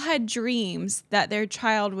all had dreams that their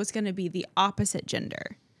child was going to be the opposite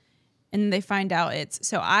gender. And they find out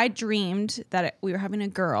so I dreamed that we were having a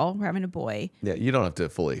girl, we're having a boy. Yeah, you don't have to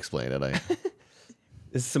fully explain it.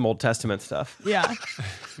 This is some Old Testament stuff. Yeah.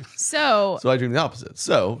 So I dreamed the opposite.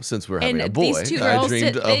 So since we're having a boy, these 2 I girls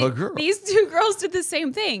dreamed of a girl. These 2 girls did the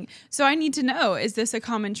same thing. So I need to know, is this a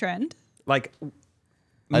common trend? Like I think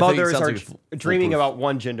it mothers sounds are like dreaming foolproof. about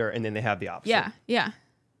one gender and then they have the opposite. Yeah.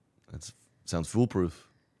 That sounds foolproof.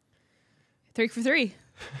 3 for 3.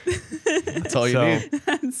 That's all you So- need.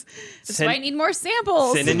 That's why I need more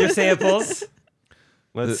samples. Send in your samples.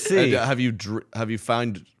 Let's see. Have you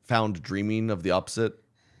found dreaming of the opposite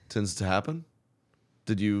tends to happen?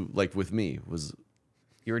 Did you, like with me,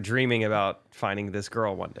 You were dreaming about finding this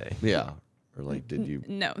girl one day. yeah. Or like, did you?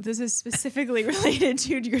 No, this is specifically related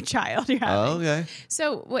to your child you're having. Oh, okay.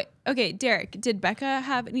 So, wait, okay, Derek, did Becca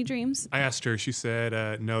have any dreams? I asked her. She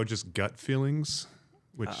said, no, just gut feelings,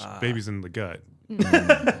 which baby's in the gut.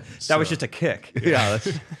 That was just a kick. Yeah,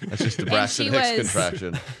 that's just a Braxton she Hicks was-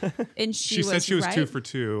 contraction. And She said she was right? 2 for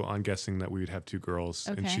 2 on guessing that we would have 2 girls,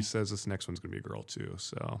 and Okay. she says this next one's gonna be a girl too.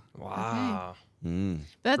 So Wow.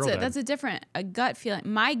 That's Girl That's a different gut feeling.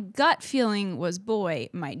 My gut feeling was boy.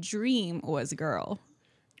 My dream was girl.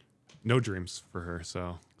 no dreams for her.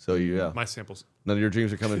 So So yeah, my samples. none of your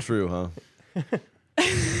dreams are coming true, huh?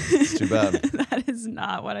 It's too bad. That is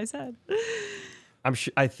not what I said.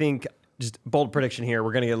 I think just bold prediction here.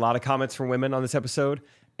 We're going to get a lot of comments from women on this episode,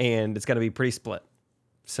 and it's going to be pretty split.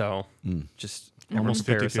 So just Almost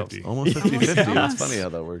prepare 50-50. yourselves. Almost 50-50. That's funny how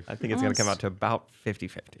that works. I think it's going to come out to about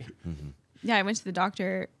 50-50. Yeah, I went to the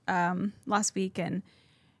doctor last week and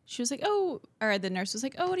she was like, the nurse was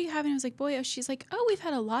like, oh, what are you having? I was like, boy. She's like, oh, we've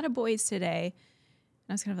had a lot of boys today.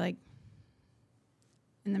 And I was kind of like,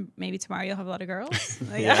 and then maybe tomorrow you'll have a lot of girls.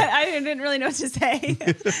 Like, Yeah. I didn't really know what to say.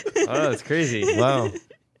 Oh, that's crazy. Wow.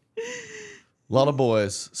 A lot of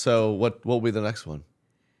boys. So what will be the next one?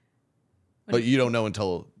 But you don't know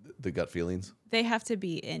until the gut feelings. They have to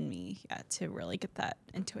be in me to really get that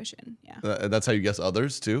intuition. Yeah. That's how you guess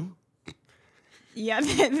others too. Yeah,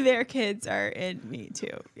 their kids are in me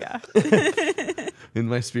too. Yeah. In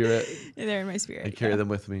my spirit, They're in my spirit. I carry them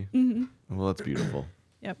with me. Well, that's beautiful.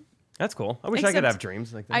 Yep. That's cool. I wish I could Except have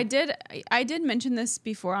dreams like that. I did mention this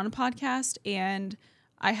before on a podcast, and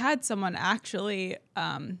I had someone actually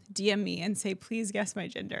DM me and say, please guess my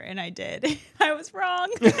gender. And I did. I was wrong.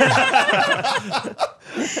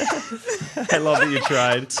 I love that you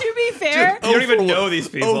tried. To be fair, You don't even know these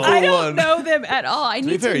people. I don't know them at all. I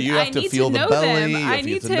need fair, to. you have I to need feel to the know belly, them. you I have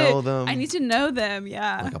need to know them. I need to know them.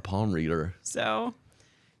 Yeah. Like a palm reader. So,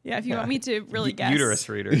 yeah. If you want me to really guess, Uterus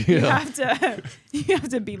reader. you have to. You have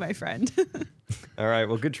to be my friend. All right.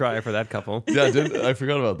 Well, good try for that couple. Yeah, I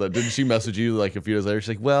forgot about that. Didn't she message you like a few days later? She's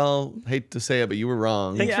like, well, hate to say it, but you were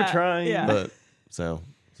wrong. Thanks for trying. Yeah. But so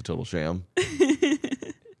it's a total sham.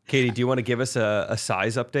 Katie, do you want to give us a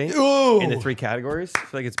size update in the 3 categories? I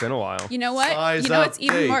feel like it's been a while. You know what? Size You know what's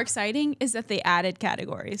even update. more exciting is that they added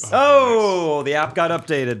categories. Oh, the app got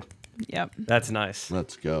updated. Yep. That's nice.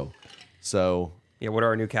 Let's go. So Yeah, what are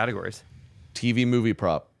our new categories? TV movie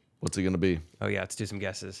prop. What's it gonna be? Oh, yeah, let's do some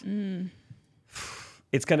guesses.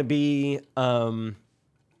 It's going to be, have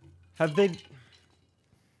they,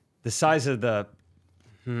 the size of the,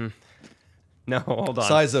 no, hold on.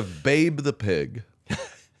 Size of Babe the Pig.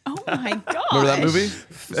 Oh my god. Remember that movie?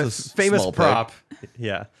 A It's a famous small pig. prop.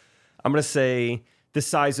 Yeah. I'm going to say the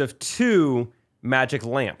size of 2 magic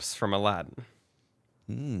lamps from Aladdin.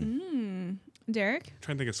 Derek?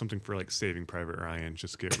 Trying to think of something for like Saving Private Ryan.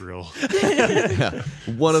 Just get real.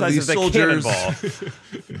 One of Size these of the soldiers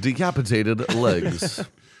cannonball. decapitated legs.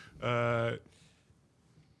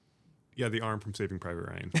 Yeah, the arm from Saving Private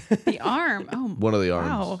Ryan. The arm. Oh, One of the arms.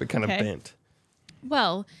 wow. But kind of Okay. bent.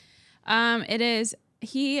 Well, it is.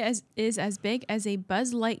 He is as big as a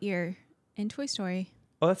Buzz Lightyear in Toy Story.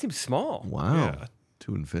 Oh, that seems small. Wow. Yeah.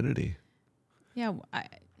 To infinity. Yeah.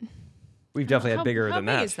 We've definitely had bigger how than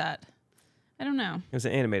big that. is that? I don't know. It was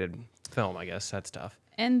an animated film, I guess. That's tough.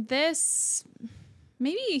 And this,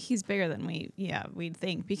 maybe he's bigger than we'd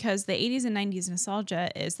think, because the 80s and 90s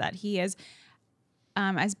nostalgia is that he is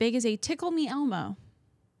as big as a Tickle Me Elmo.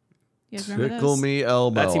 You guys remember Tickle those? Me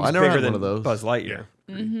Elmo. That seems I never bigger had than one of those. Buzz Lightyear.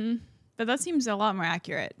 But that seems a lot more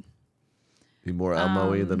accurate. Be more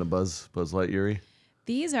Elmo-y than a Buzz Lightyear.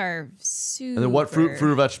 These are super. And then what fruit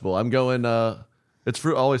or vegetable? I'm going it's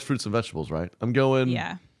fruit, always fruits and vegetables, right? I'm going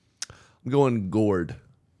Yeah. I'm going gourd.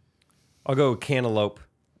 I'll go cantaloupe.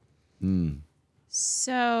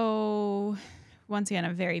 So, once again,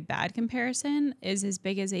 a very bad comparison is as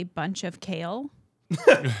big as a bunch of kale.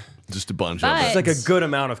 Just a bunch But- of It's it. like a good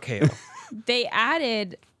amount of kale. They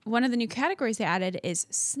added, one of the new categories they added is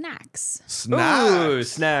snacks. Snacks. Ooh,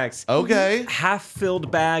 snacks. Okay.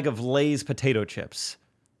 Half-filled bag of Lay's potato chips.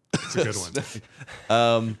 It's a good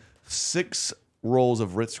one. 6 rolls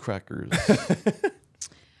of Ritz crackers.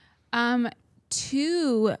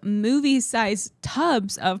 2 movie-sized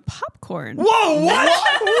tubs of popcorn. Whoa, what?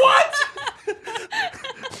 What?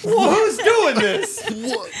 Who's doing this?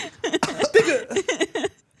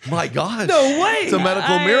 My gosh. No way. It's a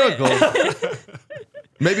medical miracle.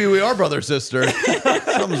 Maybe we are brother sister.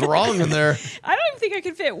 Something's wrong in there. I don't even think I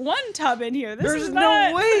could fit one tub in here. This There's is no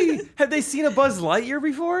not. way. Have they seen a Buzz Lightyear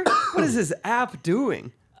before? What is this app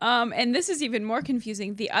doing? And this is even more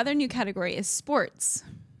confusing. The other new category is sports.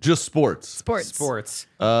 Just sports. Sports.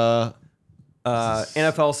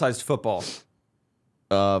 NFL-sized football.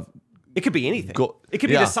 It could be anything. It could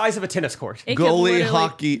be yeah. the size of a tennis court. It could Goalie literally-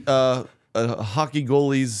 hockey. Hockey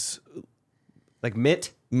goalie's Like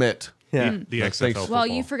mitt. mitt. Yeah. The Thanks. XFL Well, football.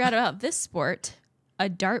 you forgot about this sport, a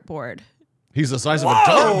dartboard. He's the size of a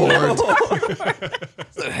dartboard.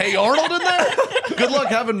 Hey Arnold in there? Good luck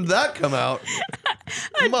having that come out.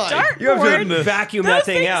 My dartboard? You have to goodness. vacuum Those that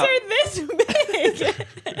thing things out. are this big.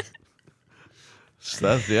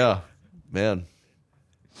 That's man.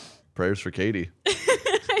 Prayers for Katie.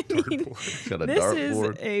 Got a This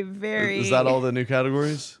dartboard. is a very. Is that all the new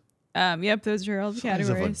categories? Yep, those are all the Size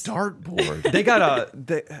of a categories. dartboard.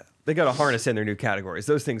 They got a harness in their new categories.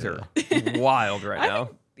 Those things are wild right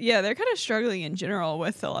now. Yeah, they're kind of struggling in general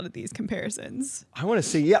with a lot of these comparisons. I want to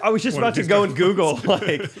see. Yeah, I was just One about of to these go guys- and Google.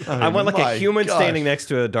 Like, I want like my a human gosh. standing next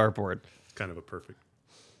to a dartboard. It's kind of a perfect.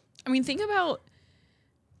 I mean, think about.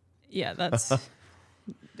 Yeah, that's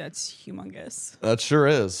humongous. That sure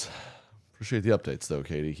is. Appreciate the updates though,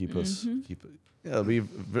 Katie. Keep us keep it. Yeah, it'll be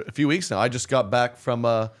a few weeks now. I just got back from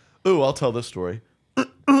I'll tell this story.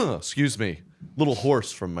 Excuse me. Little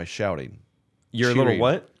horse from my shouting. You're a little Cheering.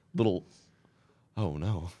 what? Little Oh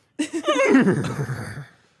no.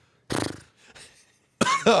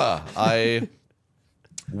 I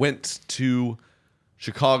went to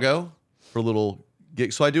Chicago for a little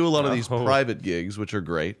gig. So I do a lot of these Oh. private gigs, which are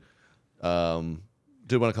great.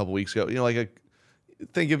 Did one a couple weeks ago. You know,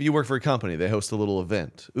 think if you work for a company, they host a little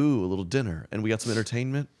event. Ooh, a little dinner. And we got some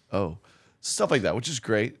entertainment. oh, stuff like that, which is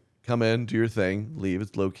great. Come in, do your thing, leave.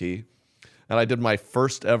 It's low key. And I did my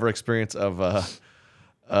first ever experience of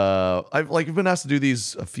I've been asked to do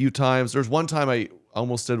these a few times. There's one time I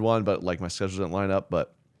almost did one, but like my schedule didn't line up.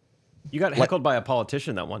 But You got heckled by a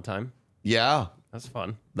politician that one time. yeah, That's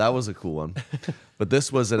fun. that was a cool one. But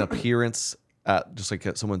this was an appearance at just like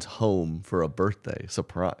at someone's home for a birthday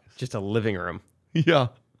surprise. Just a living room. Yeah.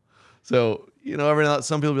 So, every now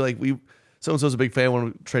some people be like, so and so's a big fan,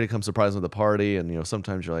 want to try to come surprise them at the party, and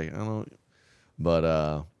sometimes you're like, I don't know.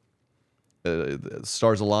 But the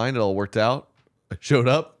stars aligned, it all worked out. I showed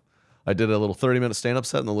up. I did a little 30-minute stand-up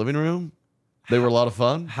set in the living room. They were a lot of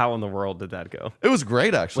fun. How in the world did that go? It was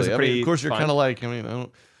great, actually. Was it I mean, pretty of course, you're fun? kind of like, I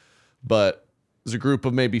don't. But there's a group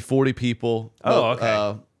of maybe 40 people. Oh,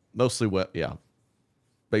 okay. Mostly,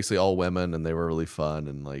 basically all women, and they were really fun.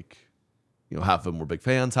 And like, half of them were big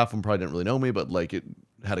fans. Half of them probably didn't really know me, but like it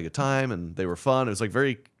had a good time, and they were fun. It was like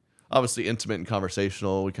very, obviously intimate and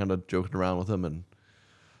conversational. We kind of joking around with them, and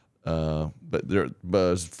but there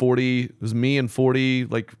was 40. It was me and 40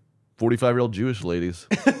 like 45-year-old Jewish ladies.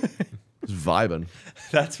 It was vibing.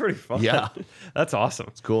 That's pretty fun. Yeah. That's awesome.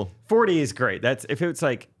 It's cool. 40 is great. That's if it's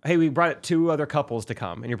like, hey, we brought 2 other couples to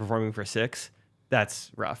come and you're performing for 6,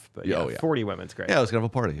 that's rough. But Oh, yeah. 40 women's great. Yeah, it was kind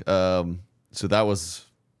of a party. So that was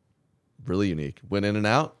really unique. Went in and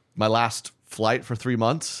out. My last flight for 3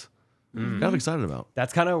 months. Kind of excited about.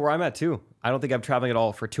 That's kind of where I'm at too. I don't think I'm traveling at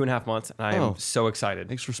all for 2.5 months, and I am Oh. so excited.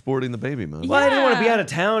 Thanks for sporting the baby, man. Well, I didn't want to be Yeah. out of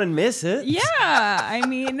town and miss it. Yeah, I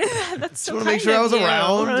mean, that's so wanna kind make sure of I was you.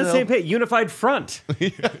 around. We're on the same page. Unified front.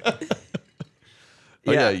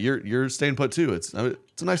 Oh, yeah, Yeah. you're staying put too. It's a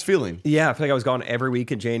nice feeling. Yeah, I feel like I was gone every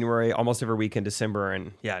week in January, almost every week in December,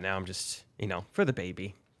 and yeah, now I'm just, for the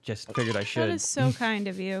baby. Just figured I should. That is so kind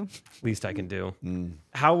of you. Least I can do.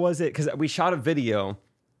 How was it? Because we shot a video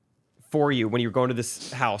for you when you were going to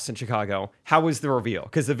this house in Chicago. How was the reveal?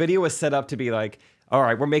 Because the video was set up to be like, all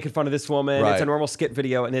right, we're making fun of this woman. Right. It's a normal skit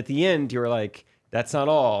video. And at the end, you were like, that's not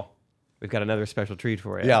all. We've got another special treat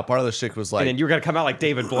for you. Yeah, part of the chick was And like, then you were going to come out like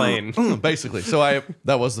David Blaine. basically. So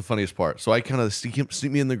that was the funniest part. So I kind of sneak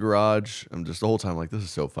me in the garage. I'm just the whole time like, this is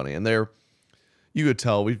so funny. And you could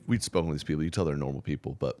tell we'd spoken to these people. You could tell they're normal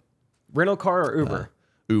people, but Rental car or Uber?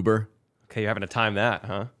 Uber. Okay, you're having to time that,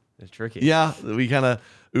 huh? It's tricky. Yeah, we kind of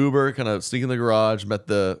Uber, kind of sneak in the garage, met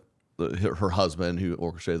her husband who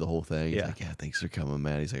orchestrated the whole thing. He's Yeah. like, yeah, thanks for coming,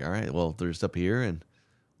 man. He's like, all right, well, they're just up here and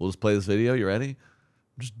we'll just play this video. You ready?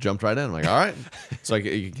 Just jumped right in. I'm like, all right. So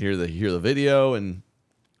you can hear the video, and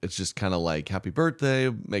it's just kind of like happy birthday,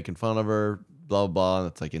 making fun of her, blah, blah, blah. And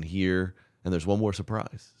it's like in here, and there's one more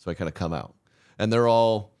surprise. So I kind of come out. And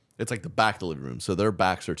it's like the back of the living room. So their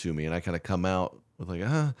backs are to me, and I kind of come out with like,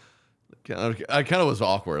 I kind of was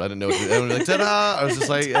awkward. I didn't know what to do. I was like, ta-da! I was just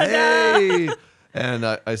like, hey! And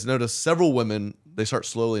I just noticed several women, they start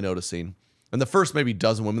slowly noticing. And the first maybe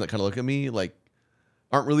dozen women that kind of look at me, like,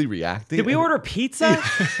 aren't really reacting. Did we order pizza?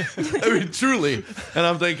 I mean, truly. And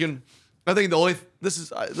I think the only,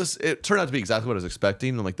 it turned out to be exactly what I was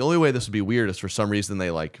expecting. I'm like, the only way this would be weird is for some reason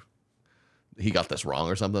he got this wrong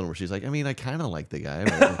or something, where she's like, I mean, I kind of like the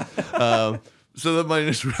guy. So then my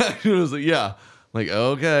initial reaction was like, yeah. Like,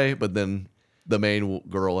 okay. But then the main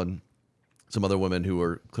girl and some other women who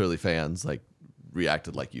were clearly fans, like,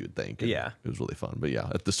 reacted like you would think. And Yeah. it was really fun. But yeah,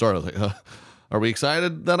 at the start, I was like, are we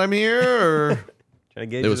excited that I'm here? Or Trying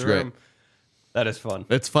to gauge It was the great. room. That is fun.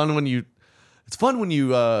 it's fun when you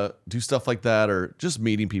do stuff like that, or just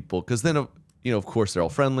meeting people. Because then, of course, they're all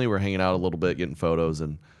friendly. We're hanging out a little bit, getting photos,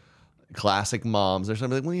 and classic moms. They're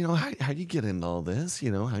somebody like, well, how do you get into all this? How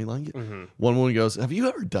you like it? One woman goes, have you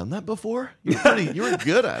ever done that before? You were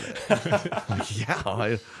good at it. I'm like,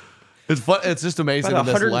 yeah. It's fun. It's just amazing About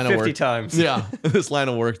in this line of 150 work. times. Yeah, this line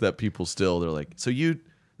of work that people they're like, so this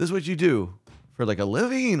is what you do for like a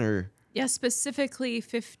living, or Yeah, specifically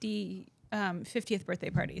 50th birthday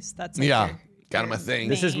parties. That's like yeah, your kind of my thing.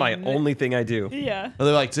 This is my main- only thing I do. Yeah. Are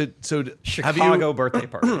they like, so Chicago birthday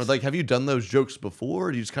parties. Like, have you done those jokes before?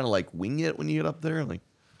 Or do you just kind of like wing it when you get up there? Like,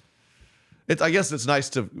 I guess it's nice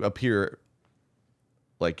to appear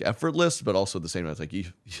like effortless, but also at the same time, it's like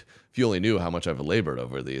if you only knew how much I've labored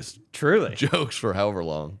over these Truly. jokes for however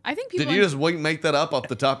long. I think people Did you just make that up off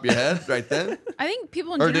the top of your head right then? I think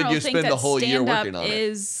people in Or did general you think spend that the whole year stand up working on it?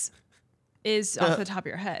 is off the top of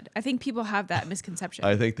your head. I think people have that misconception.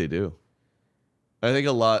 I think they do. I think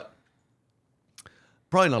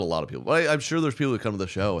probably not a lot of people, but I'm sure there's people who come to the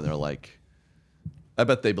show and they're like, I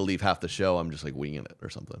bet they believe half the show I'm just like winging it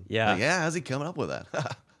or something. Yeah. Like, yeah, how's he coming up with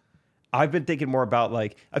that? I've been thinking more about I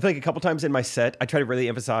feel like a couple times in my set, I try to really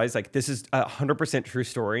emphasize this is a 100% true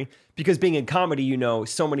story, because being in comedy,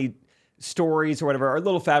 so stories or whatever are a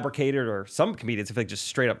little fabricated, or some comedians if they just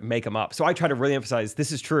straight up make them up. So I try to really emphasize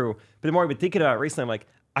this is true. But the more I've been thinking about it recently, I'm like,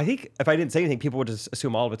 I think if I didn't say anything, people would just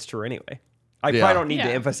assume all of it's true anyway. I probably don't need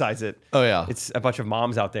to emphasize it. Oh, yeah. It's a bunch of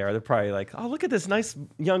moms out there. They're probably like, oh, look at this nice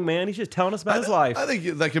young man. He's just telling us about his life. I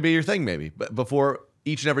think that could be your thing, maybe. But before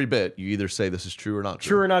each and every bit, you either say this is true or not true.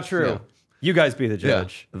 True or not true. Yeah. You guys be the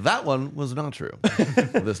judge. Yeah. That one was not true.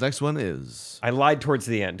 This next one is. I lied towards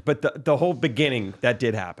the end, but the whole beginning, that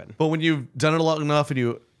did happen. But when you've done it long enough and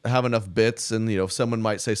you have enough bits, and someone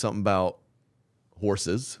might say something about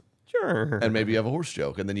horses, Sure. and maybe you have a horse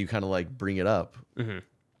joke, and then you kind of like bring it up.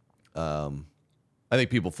 I think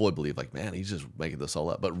people fully believe, like, man, he's just making this all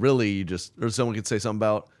up. But really, or someone could say something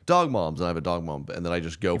about dog moms, and I have a dog mom, and then I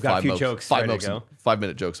just go You've got a few jokes ready to go.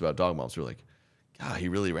 5-minute jokes about dog moms. You're like, God, he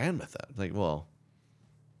really ran with that. Like, well,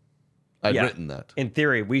 I'd written that. In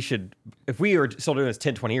theory, we should, if we were still doing this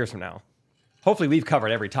 10, 20 years from now, hopefully we've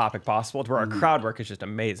covered every topic possible to where our crowd work is just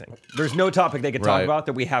amazing. There's no topic they could talk about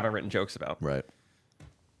that we haven't written jokes about. Right.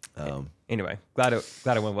 Anyway, glad it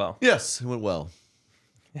went well. Yes, it went well.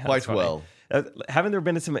 Yeah, Quite that's funny. well. Haven't there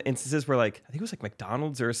been some instances where, like, I think it was like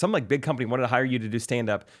McDonald's or some like big company wanted to hire you to do stand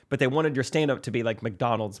up, but they wanted your stand up to be like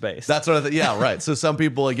McDonald's based? That's what I think. Yeah, right. So some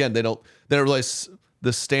people, again, they don't realize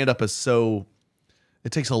the stand up is so,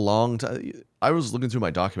 it takes a long time. I was looking through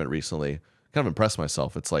my document recently, kind of impressed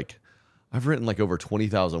myself. It's like, I've written like over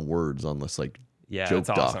 20,000 words on this like joke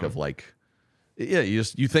doc awesome. of like, you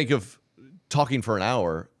think of talking for an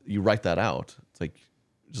hour, you write that out. It's like,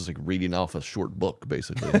 just like reading off a short book,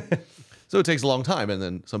 basically. So it takes a long time. And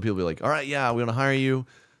then some people be like, all right, yeah, we want to hire you.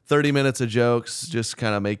 30 minutes of jokes, just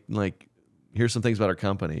kind of make like, here's some things about our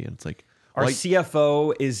company. And it's like, our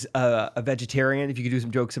CFO is a vegetarian. If you could do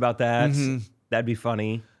some jokes about that, that'd be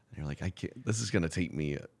funny. And you're like, I can't, this is going to take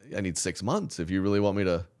me, I need 6 months if you really want me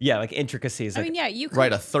to. Yeah, like intricacies. I mean, yeah, you could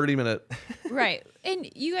write a 30-minute. Right. And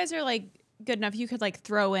you guys are like good enough. You could like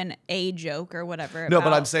throw in a joke or whatever. No,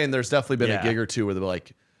 but I'm saying there's definitely been a gig or two where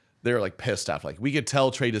they're like pissed off. Like, we could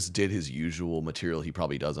tell Trey just did his usual material he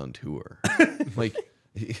probably does on tour. Like,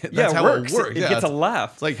 that's how it works. It gets a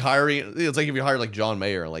laugh. It's like hiring. It's like if you hire like John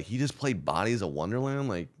Mayer, like he just played Bodies of Wonderland.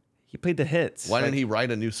 Like, he played the hits. Why didn't he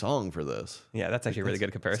write a new song for this? Yeah, that's actually a really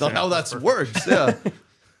good comparison. That's not how that works. Yeah,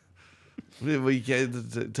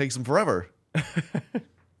 it takes him forever.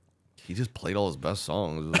 He just played all his best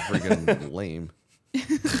songs. It was freaking lame.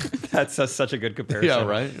 That's such a good comparison. Yeah,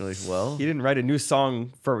 right. You're like, well, he didn't write a new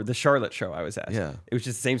song for the Charlotte show I was at. Yeah, it was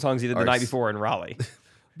just the same songs he did the night before in Raleigh.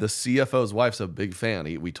 The CFO's wife's a big fan.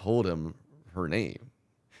 We told him her name.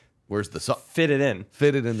 Where's the song? Fit it in.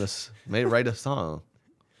 Fit it in this. May write a song.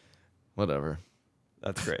 Whatever.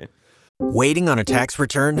 That's great. Waiting on a tax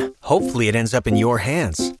return? Hopefully it ends up in your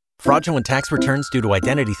hands. Fraudulent tax returns due to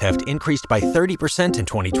identity theft increased by 30% in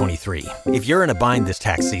 2023. If you're in a bind this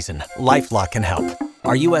tax season, LifeLock can help.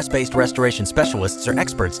 Our U.S.-based restoration specialists are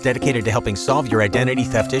experts dedicated to helping solve your identity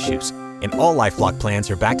theft issues. And all LifeLock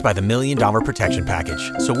plans are backed by the $1 Million Protection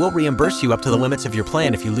Package. So we'll reimburse you up to the limits of your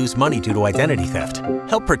plan if you lose money due to identity theft.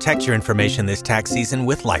 Help protect your information this tax season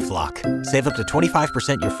with LifeLock. Save up to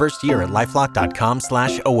 25% your first year at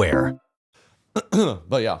LifeLock.com/aware.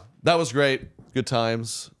 But yeah, that was great. Good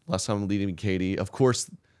times. Last time I'm leading Katie. Of course,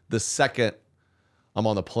 the second I'm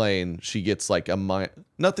on the plane, she gets like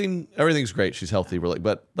nothing. Everything's great. She's healthy. We're like,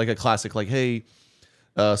 but like a classic, like, hey,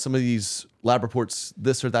 some of these lab reports,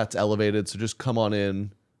 this or that's elevated. So just come on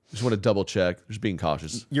in. Just want to double check. Just being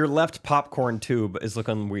cautious. Your left popcorn tube is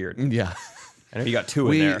looking weird. Yeah. I know you got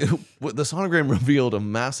two in there. The sonogram revealed a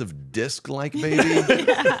massive disc-like baby.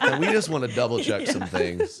 And we just want to double check some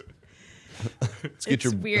things. Let's get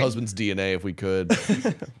your husband's DNA if we could.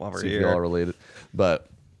 While we're see here. if you're all related. But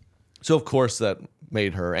so of course that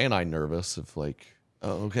made her and I nervous. Of like,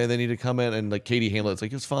 oh, okay, they need to come in, and like Katie handled it. It's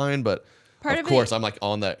like it's fine, but of course I'm like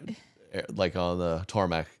on that, like on the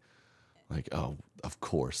tarmac, like, oh, of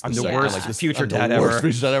course I'm the worst future dad ever. Worst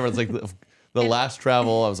future dad ever. It's like the last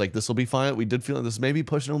travel. I was like, this will be fine. We did feel like this may be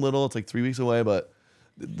pushing a little. It's like 3 weeks away, but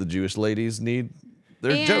the Jewish ladies need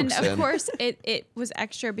their jokes. And of course, it was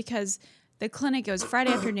extra because the clinic, it was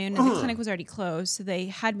Friday afternoon, and the clinic was already closed, so they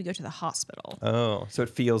had me go to the hospital. Oh, so it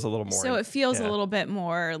feels a little more. So it feels a little bit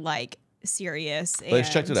more like serious. But they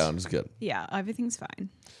checked it out. It's good. Yeah, everything's fine.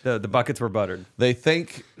 The buckets were buttered. They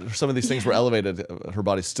think some of these things were elevated. Her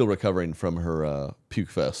body's still recovering from her puke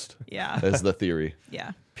fest. Yeah. Is the theory.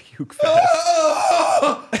 Yeah. Puke fest.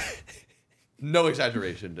 No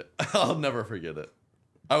exaggeration. I'll never forget it.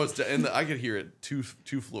 I was, and I could hear it two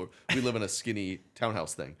floor. We live in a skinny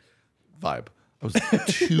townhouse thing. Vibe. I was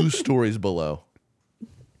 2 stories below.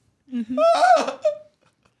 Mm-hmm.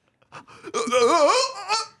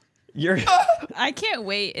 I can't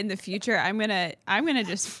wait in the future. I'm gonna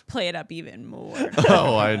just play it up even more.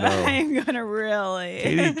 Oh, I know. I'm gonna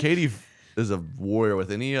really. Katie is a warrior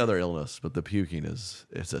with any other illness, but the puking it's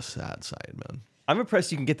a sad sight, man. I'm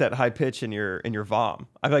impressed you can get that high pitch in your vom.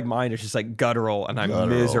 I feel like mine is just like guttural and I'm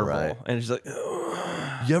miserable. Right. And it's just like, ugh.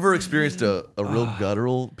 You ever experienced a real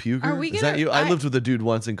guttural puker? Are we Is that gonna- you? I lived with a dude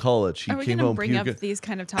once in college. He Are we came gonna home bring puking. up these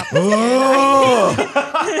kind of topics? I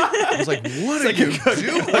was like, what are you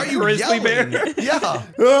doing? Why are you grizzly yelling? bear? Yeah.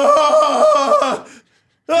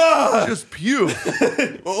 Just puke.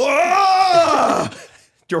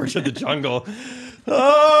 George of the Jungle.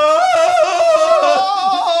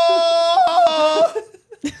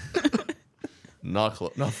 Not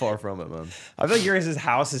far from it, man. I feel like your guys'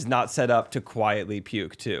 house is not set up to quietly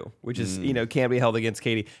puke too, which is, can be held against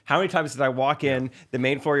Katie. How many times did I walk in the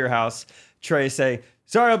main floor of your house, Trey say,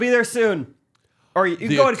 sorry, I'll be there soon. Or you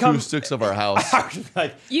The go and come. acoustics of our house.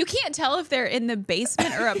 Like, You can't tell if they're in the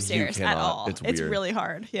basement or upstairs at cannot. all. It's It's weird. really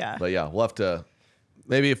hard. Yeah. But yeah, we'll have to.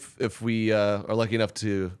 Maybe if we are lucky enough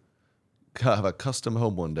to have a custom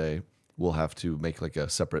home one day, we'll have to make like a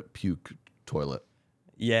separate puke toilet.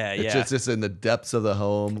 yeah. It's just in the depths of the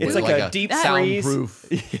home. It's with like a deep freeze.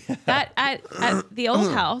 soundproof. That at the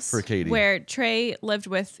old house For Katie. where Trey lived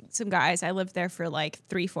with some guys. I lived there for like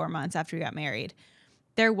 3-4 months after we got married.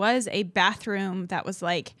 There was a bathroom that was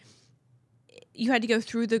like you had to go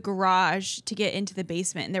through the garage to get into the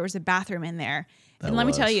basement, and there was a bathroom in there. And let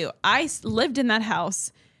me tell you, I lived in that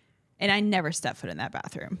house, and I never stepped foot in that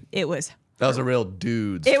bathroom. It was That was a real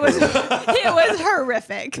dude's. it was toilet. it was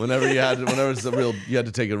horrific. Whenever you had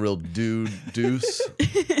to take a real dude deuce.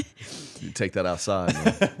 You take that outside.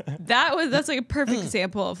 Man. That's like a perfect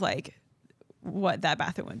example of like what that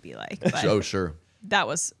bathroom would be like. But Oh sure. that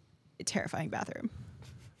was a terrifying bathroom.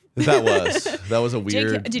 That was a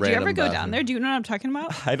weird. Jake, did you ever random go down bathroom. there? Do you know what I'm talking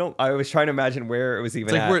about? I was trying to imagine where it was even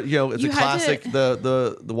It's like at. we're, it's You a had classic.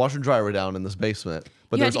 to- The washer and dryer were down in this basement,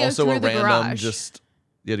 but You had there's to go also a through the random garage. just.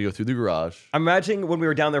 You had to go through the garage. I'm imagining when we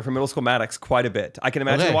were down there for middle school Maddox quite a bit. I can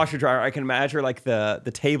imagine Okay. the washer dryer. I can imagine like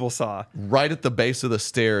the table saw. Right at the base of the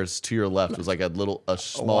stairs to your left was like a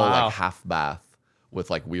small Wow. like half bath with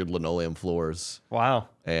like weird linoleum floors Wow.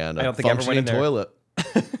 and I a don't think I ever went in functioning there. toilet.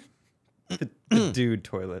 The dude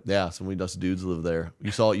toilet. Yeah, some of us dudes live there.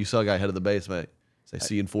 You saw a guy head of the basement. Say,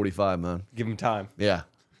 see you in 45, man. Give him time. Yeah.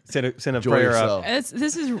 Send a Enjoy prayer yourself. up.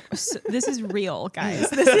 This is real, guys.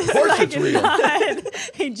 This is Of course like it's real. not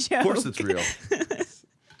a joke. Of course it's real.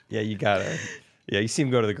 Yeah, you gotta. Yeah, you see him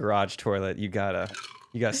go to the garage toilet. You gotta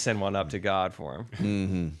send one up to God for him.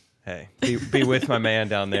 Mm-hmm. Hey, be with my man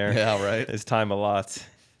down there. Yeah, right. His time allotted.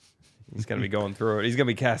 He's gonna be going through it. He's gonna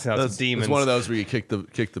be casting out some demons. It's one of those where you kick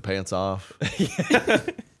the pants off.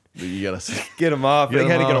 You gotta Get him off. Get You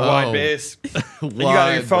gotta him get a off. wide Oh. base. And you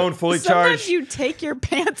got your phone fully Sometimes charged. you take your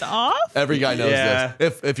pants off. Every guy knows Yeah.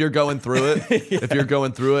 this. If you're going through it, if you're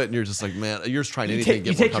going through it, and you're just like, man, you're just trying anything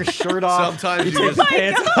you to get take more your comfortable. shirt off. Sometimes you take just your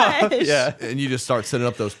pants off. gosh. Yeah. and you just start sending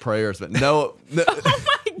up those prayers. But no,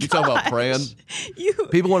 you talk about praying. You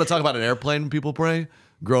People want to talk about an airplane when people pray.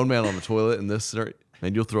 Grown man on the toilet in this,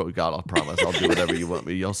 and you'll throw it. God, I'll promise, I'll do whatever you want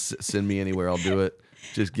me. You'll send me anywhere, I'll do it.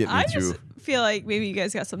 Just get me I through. just feel like maybe you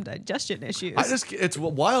guys got some digestion issues. It's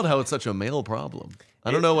wild how it's such a male problem. I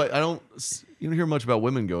don't know. You don't hear much about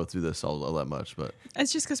women going through this all that much, but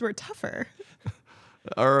It's just because we're tougher.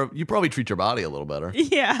 or you probably treat your body a little better.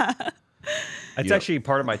 Yeah. That's Yeah. actually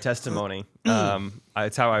part of my testimony.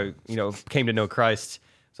 It's how I, came to know Christ.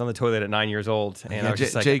 I was on the toilet at 9 years old, and I was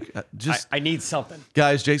just like, Jake, I need something.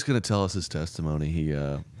 guys, Jake's gonna tell us his testimony. He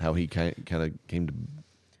how he kind of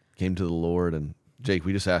came to the Lord. And Jake,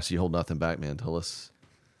 we just ask you, hold nothing back, man. Tell us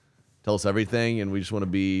everything, and we just want to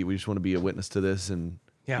be a witness to this and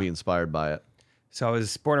Yeah. be inspired by it. So I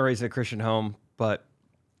was born and raised in a Christian home, but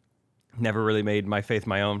never really made my faith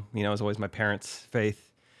my own. It was always my parents' faith.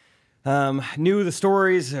 Knew the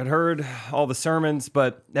stories, had heard all the sermons,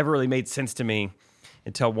 but never really made sense to me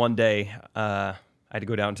until one day I had to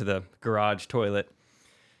go down to the garage toilet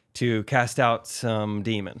to cast out some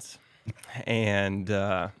demons. And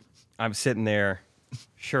I'm sitting there,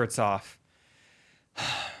 shirts off,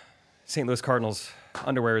 St. Louis Cardinals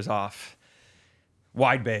underwear is off,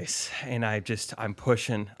 wide base, and I'm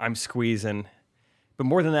pushing, I'm squeezing. But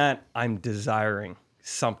more than that, I'm desiring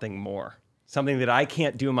something more, something that I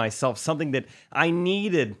can't do myself, something that I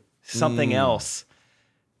needed something else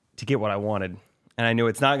to get what I wanted. And I knew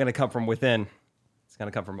it's not going to come from within. It's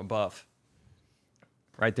going to come from above.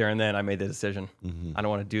 Right there and then, I made the decision. I don't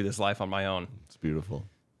want to do this life on my own. It's beautiful.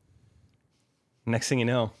 Next thing you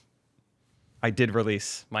know, I did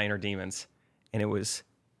release my inner demons, and it was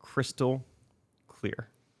crystal clear.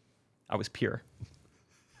 I was pure.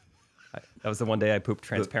 That was the one day I pooped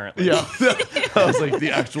transparently. Yeah. I was like, the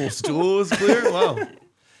actual stool is clear? Wow.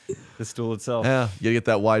 The stool itself. Yeah, you gotta get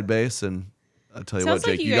that wide base, and I'll tell you Sounds what,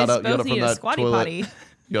 like Jake, you got guys out both from need a that squatty toilet. potty.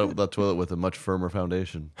 You got out that toilet with a much firmer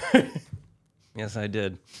foundation. Yes, I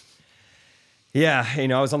did. Yeah,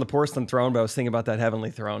 I was on the porcelain throne, but I was thinking about that heavenly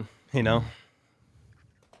throne, It's a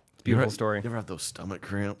beautiful story. You ever have those stomach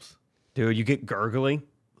cramps? Dude, you get gurgly.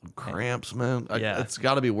 Cramps, man. Yeah. It's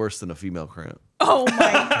got to be worse than a female cramp. Oh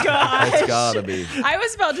my gosh. It's got to be. I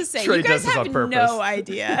was about to say, Trey you guys does this on have purpose. no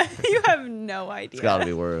idea. You have no idea. It's got to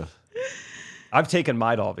be worse. I've taken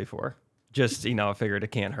Midol before. Just, I figured it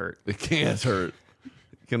can't hurt. It can't hurt.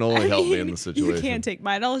 It can only help me in the situation. You can't take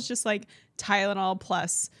Midol. It's just like Tylenol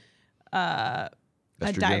plus a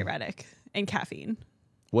Estrogen. diuretic and caffeine.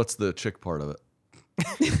 What's the chick part of it?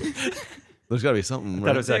 There's got to be something. I Right?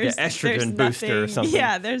 thought it was like an estrogen booster or nothing- something.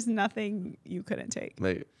 Yeah, there's nothing you couldn't take.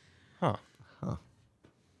 Maybe. Huh.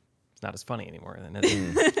 It's not as funny anymore then,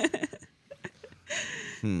 is it?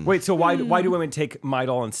 Wait, so why do women take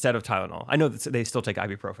Midol instead of Tylenol? I know that they still take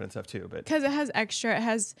ibuprofen and stuff too, but Because it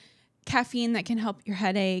has caffeine that can help your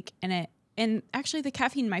headache, and actually the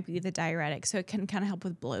caffeine might be the diuretic, so it can kind of help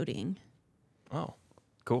with bloating. oh,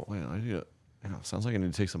 cool. Wait, sounds like I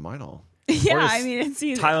need to take some Midol. Yeah, just I mean it's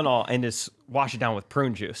easy. Tylenol and just wash it down with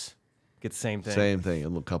prune juice. Get the same thing. Same thing, a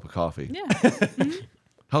little cup of coffee. Yeah.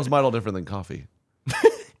 How's Midol different than coffee?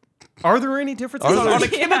 Are there any differences Are there- on a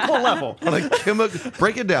chemical level?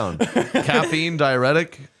 Break it down. Caffeine,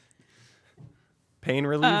 diuretic. Pain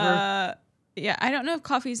reliever? Yeah, I don't know if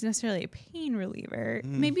coffee is necessarily a pain reliever.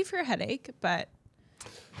 Maybe for a headache, but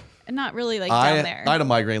not really like down there. I had a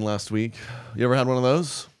migraine last week. You ever had one of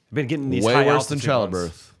those? Been getting these Way high worse than altitude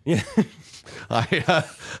childbirth. ones. Yeah. I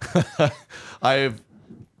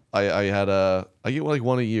get like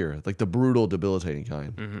one a year, like the brutal, debilitating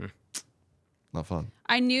kind. Not fun.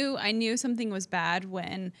 I knew something was bad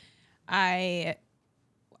when I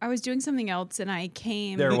was doing something else and I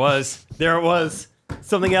came. There it was.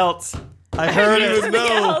 Something else. I heard it. Something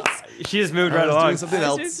else. She just moved right was along. doing something I was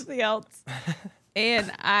else. doing something else.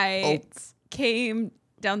 And I came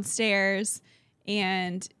downstairs,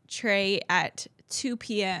 and Trey at 2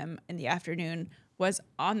 p.m. in the afternoon was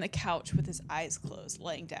on the couch with his eyes closed,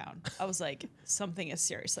 laying down. I was like, something is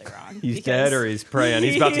seriously wrong. He's because dead or he's praying.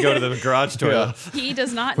 He's about to go to the garage toilet. he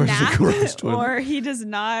does not Where's the nap, garage toilet? or he does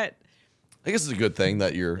not. I guess it's a good thing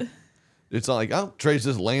that it's not like, oh, Trey's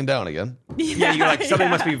just laying down again. Yeah, you're like, something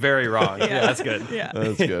must be very wrong. Yeah, that's good. Yeah.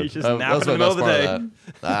 That's good. He's just That napping was in the middle best of the part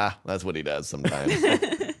day. that. That's what he does sometimes.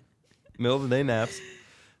 Middle of the day naps.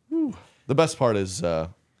 The best part is,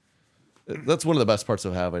 that's one of the best parts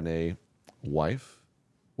of having a wife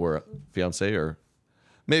or a fiance or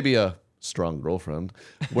maybe a strong girlfriend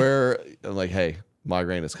where I'm like, hey,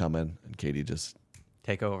 migraine is coming. And Katie just,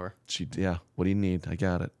 Take over. what do you need? I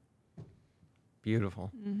got it.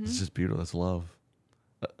 Beautiful. It's just beautiful. That's love.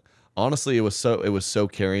 Honestly, it was so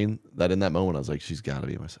caring that in that moment I was like, she's got to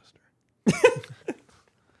be my sister.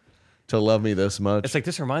 To love me this much. It's like,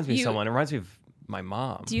 this reminds me of You- someone. It reminds me of my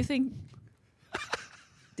mom. Do you think?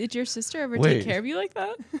 Did your sister ever Wait. take care of you like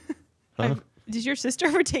that? Did your sister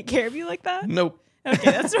ever take care of you like that? Nope.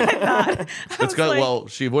 Okay, that's what I thought. I It's was got like, well,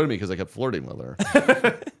 she avoided me because I kept flirting with her.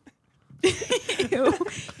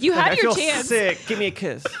 you had I your feel chance. sick. Give me a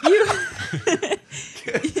kiss.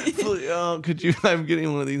 Oh, could you? I'm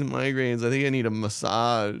getting one of these migraines. I think I need a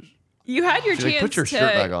massage. You had your She's like, chance "Put your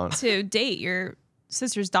shirt back on." to date your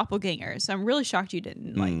sister's doppelganger. So I'm really shocked you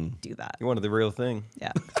didn't do that. You wanted the real thing.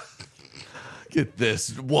 Yeah. Get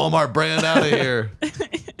this Walmart brand out of here.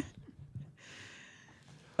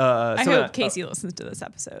 I hope Casey listens to this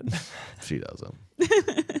episode. She doesn't.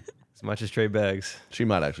 As much as Trey begs. She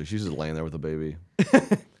might actually. She's just laying there with a baby.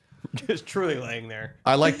 Just truly laying there.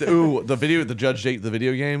 I like the video, the Judge Jake, the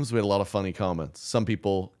video games. We had a lot of funny comments. Some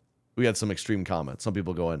people, we had some extreme comments. Some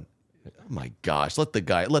people going, oh my gosh, let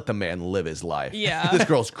the man live his life. Yeah. This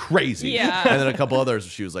girl's crazy. Yeah. And then a couple others,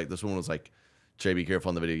 she was like, this one was like, Jay, be careful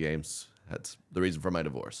on the video games. That's the reason for my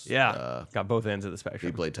divorce. Yeah. Got both ends of the He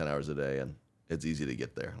spectrum. played 10 hours a day and it's easy to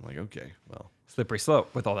get there. I'm like, okay, well. Slippery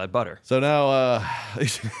slope with all that butter. So now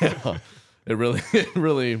it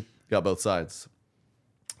really got both sides.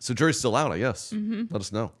 So jury's still out, I guess. Mm-hmm. Let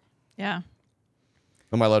us know. Yeah.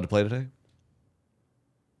 Am I allowed to play today?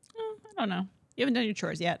 I don't know. You haven't done your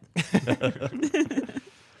chores yet.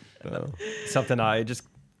 Something I just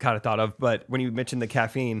kind of thought of, but when you mentioned the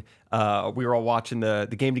caffeine, we were all watching the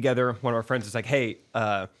game together. One of our friends was like, hey,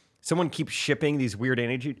 someone keeps shipping these weird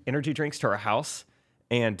energy drinks to our house.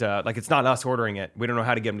 And like, it's not us ordering it. We don't know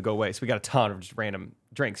how to get them to go away. So we got a ton of just random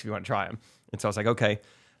drinks if you want to try them. And so I was like, okay.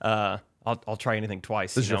 I'll try anything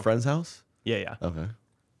twice. This is your friend's house? Yeah, yeah. Okay.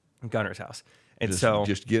 Gunner's house. And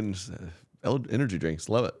Just getting energy drinks.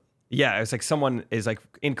 Love it. Yeah, it's like someone is like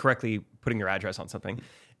incorrectly putting their address on something.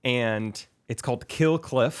 And it's called Kill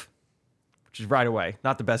Cliff, which is right away.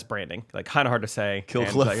 Not the best branding. Like kind of hard to say. Kill and,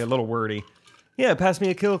 Cliff. like, a little wordy. Yeah, pass me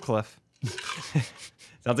a Kill Cliff.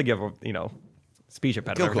 Sounds like you have a, speech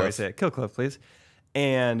impediment. Every time I say it. Kill Cliff, please.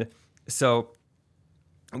 And so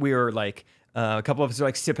we were like, a couple of us are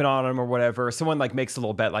like sipping on them or whatever. Someone like makes a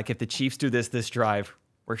little bet, like if the Chiefs do this drive,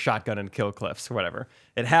 we're shotgunning Kill Cliffs or whatever.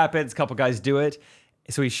 It happens. A couple guys do it.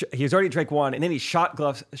 So he's already drank one, and then he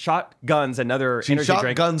shotguns another energy drink.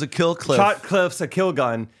 Shotguns a Kill Cliff. Shot Cliff's a kill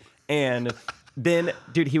gun, and then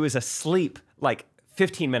dude, he was asleep like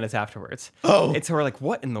 15 minutes afterwards. Oh, and so we're like,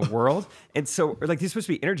 what in the world? And so we're like, these are supposed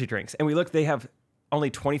to be energy drinks, and we look, they have only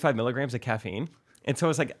 25 milligrams of caffeine. And so I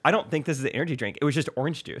was like, I don't think this is an energy drink. It was just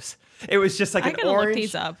orange juice. It was just like an orange. Look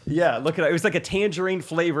these up. Yeah, look at it. It was like a tangerine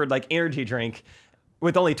flavored like energy drink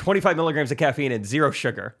with only 25 milligrams of caffeine and 0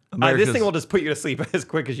 sugar. This thing will just put you to sleep as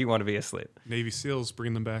quick as you want to be asleep. Navy SEALs,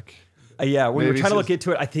 bring them back. Yeah, we were trying to look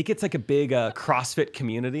into it. I think it's like a big CrossFit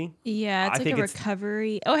community. Yeah, it's like a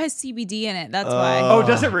recovery. Oh, it has CBD in it. That's why. Oh,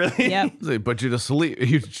 does it really? Yep. They put you to sleep.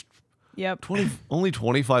 Yep. Only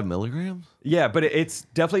 25 milligrams? Yeah, but it's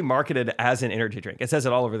definitely marketed as an energy drink. It says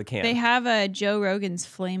it all over the can. They have Joe Rogan's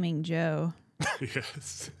Flaming Joe.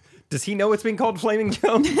 Yes. Does he know it's being called Flaming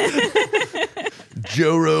Joe?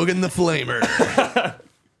 Joe Rogan the Flamer.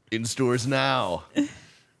 In stores now.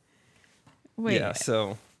 Wait. Yeah,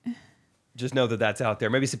 so just know that that's out there.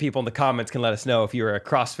 Maybe some people in the comments can let us know if you're a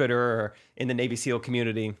CrossFitter or in the Navy SEAL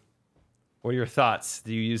community. What are your thoughts?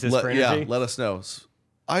 Do you use this for energy? Yeah, let us know.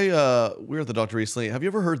 We were at the doctor recently. Have you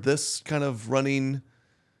ever heard this kind of running?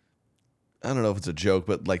 I don't know if it's a joke,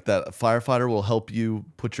 but like that a firefighter will help you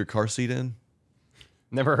put your car seat in.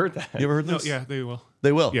 Never heard that. You ever heard No, this? yeah, they will.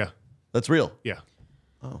 They will. Yeah. That's real. Yeah.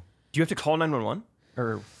 Do you have to call 911?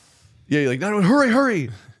 Or Yeah, you're like, no, hurry.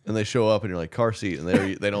 And they show up and you're like, car seat. And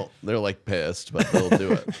they're like pissed, but they'll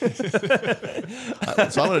do it.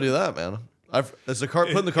 So I'm going to do that, man. Is the car,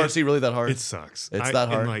 putting the car seat really that hard? It sucks. It's that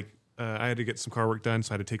hard? And like, I had to get some car work done,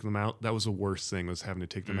 so I had to take them out. That was the worst thing, was having to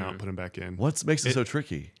take them out and put them back in. What makes it so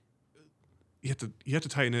tricky? You have to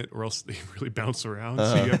tighten it, or else they really bounce around.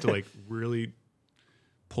 So you have to like really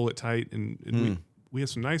pull it tight. And we have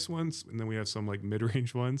some nice ones, and then we have some like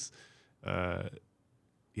mid-range ones.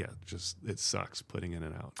 Just it sucks putting in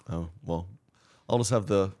and out. Oh, well, I'll just have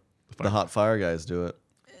the hot fire guys do it.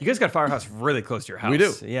 you guys got a firehouse really close to your house. We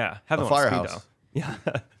do. Yeah. Have A them on speed firehouse. dial. Yeah.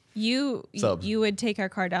 You Subs. you would take our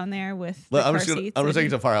car down there with the I'm car just gonna seats. take it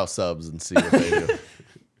to Firehouse Subs and see what they do.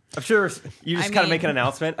 I'm sure you just kind of make an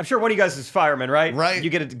announcement. I'm sure one of you guys is fireman, right? Right. You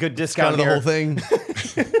get a good Kind discount of the here. whole thing.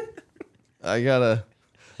 I'm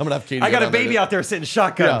gonna have Katie. I got go a down baby there. out there sitting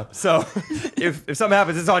shotgun. Yeah. So if something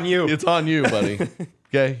happens, it's on you. It's on you, buddy.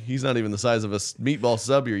 Okay, he's not even the size of a meatball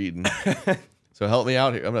sub you're eating. So help me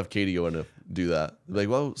out here. I'm gonna have Katie go in to do that. Like,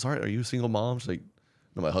 well, sorry, are you a single mom? She's like,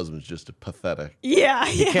 no, my husband's just pathetic. Yeah,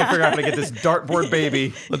 Can't figure out how to get this dartboard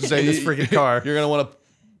baby Let's just say in this freaking car. You're gonna want to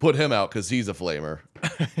put him out because he's a flamer.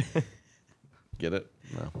 Get it?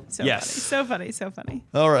 No. So Yes. funny, so funny.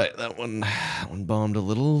 All right, that one bombed a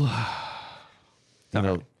little. You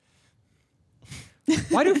know,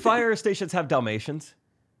 Why do fire stations have Dalmatians?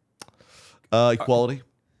 equality.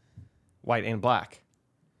 White and black.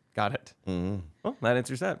 Got it. Mm-hmm. Well, that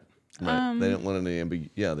answers that. Right. They didn't want any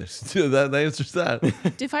ambiguity. Yeah, that answers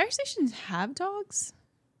that. Do fire stations have dogs?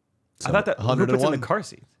 I thought that who puts in 101. the car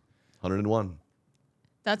seat? 101.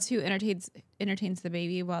 That's who entertains the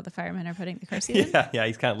baby while the firemen are putting the car seat in? Yeah,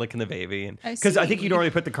 he's kind of licking the baby, and I because I think see. you normally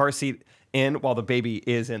put the car seat in while the baby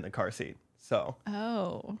is in the car seat. So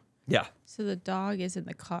Oh, yeah, so the dog is in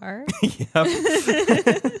the car?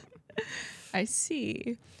 Yep. I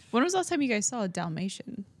see. When was the last time you guys saw a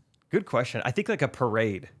Dalmatian? Good question. I think like a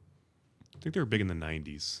parade. I think they were big in the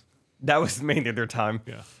 90s. That was mainly their time.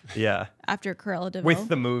 Yeah. Yeah, After Cruella de Vil? with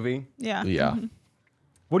the movie. Yeah. Yeah.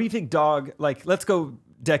 What do you think, dog? Like, let's go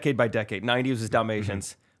decade by decade. 90s was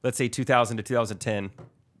Dalmatians. Let's say 2000 to 2010.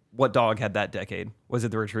 What dog had that decade? Was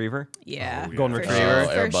it the Retriever? Yeah. Golden for Retriever.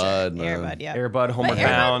 Sure, Air for Bud, sure. man. Air Bud, yeah. Air Bud, Homeward Air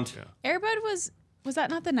Bud- Bound. Yeah. Air Bud was that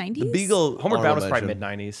not the 90s? The Beagle. Homeward Bound was honorable probably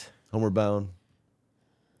mention. mid 90s. Homeward Bound.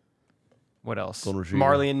 What else? Golden Retriever.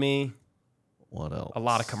 Marley and Me. What else? A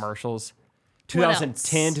lot of commercials. What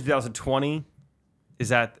 2010 else? to 2020. Is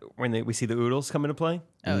that when we see the oodles come into play?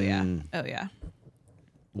 Oh, yeah. Oh, yeah.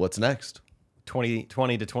 What's next?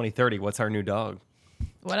 2020 to 2030. What's our new dog?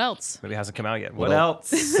 What else? Maybe it hasn't come out yet. What What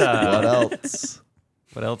else? What else?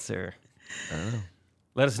 What else here?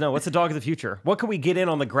 Let us know. What's the dog of the future? What can we get in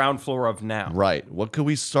on the ground floor of now? Right. What could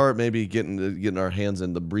we start maybe getting our hands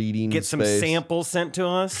in the breeding Get some space? samples sent to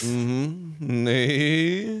us.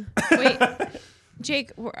 Mm-hmm. Wait,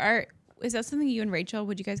 Jake, is that something you and Rachel?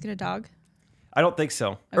 Would you guys get a dog? I don't think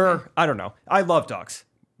so. Or, I don't know. I love dogs.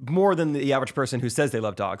 More than the average person who says they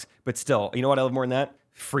love dogs. But still, you know what I love more than that?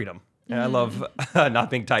 Freedom. And I love not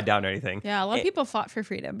being tied down to anything. Yeah, a lot of people fought for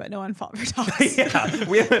freedom, but no one fought for dogs. Yeah,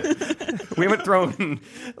 we haven't thrown,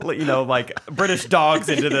 like British dogs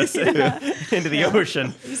into this into the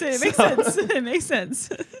ocean. It makes sense. It makes sense.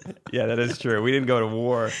 Yeah, that is true. We didn't go to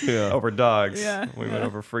war over dogs. Yeah, we went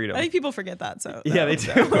over freedom. I think people forget that. So yeah, they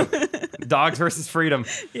do. Dogs versus freedom.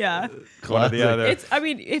 Yeah, one or the other.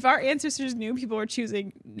 If our ancestors knew people were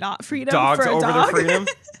choosing not freedom dogs for a over dog, the freedom.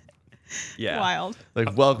 Yeah, wild.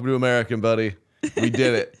 Like, welcome to America, buddy. We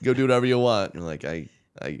did it. Go do whatever you want. You're like,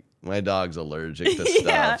 my dog's allergic to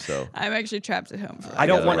stuff, so I'm actually trapped at home. I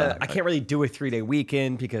don't want to. I can't really do a 3-day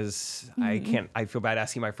weekend because I can't. I feel bad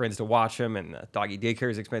asking my friends to watch them, and doggy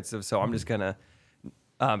daycare is expensive. So I'm just gonna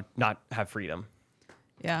not have freedom.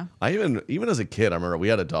 Yeah. I even as a kid, I remember we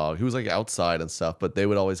had a dog who was like outside and stuff, but they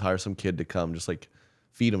would always hire some kid to come just like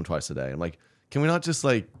feed him twice a day. I'm like, can we not just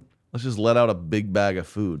like let's just let out a big bag of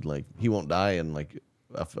food? Like he won't die in like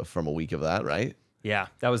from a week of that, right? Yeah,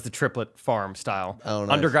 that was the triplet farm style. Oh,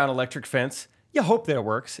 nice. Underground electric fence. You hope that it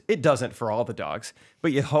works. It doesn't for all the dogs,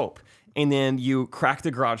 but you hope. And then you crack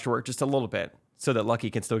the garage door just a little bit so that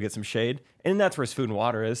Lucky can still get some shade. And that's where his food and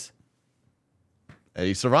water is. And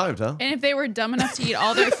he survived, huh? And if they were dumb enough to eat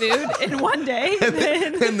all their food in one day,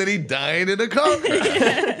 then And then he died in a car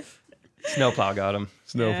crash. Snowplow got him.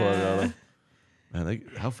 Snowplow got him. Man,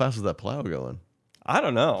 how fast was that plow going? I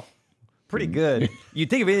don't know. Pretty good. You'd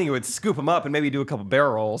think if anything, it would scoop him up and maybe do a couple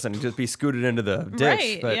barrel rolls and just be scooted into the ditch.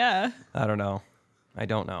 right? But Yeah. I don't know. I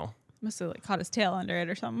don't know. Must have like caught his tail under it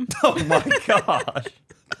or something. Oh my gosh.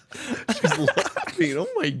 She's laughing. Oh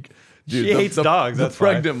my. Dude, She hates dogs. The That's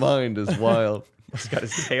why. pregnant mind is wild. He's got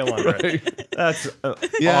his tail under it. That's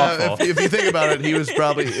Yeah, awful. if you think about it, it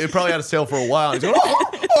probably had his tail for a while. He's going,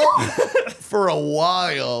 for a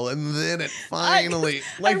while, and then it finally,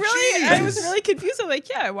 I was really confused. I'm like,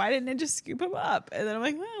 yeah, why didn't it just scoop him up? And then I'm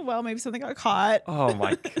like, oh, well, maybe something got caught. Oh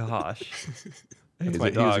my gosh. He's my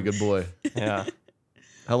he was a dog. good boy. Yeah.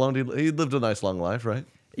 How long did he lived a nice long life, right?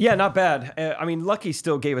 Yeah, not bad. I mean, Lucky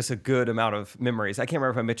still gave us a good amount of memories. I can't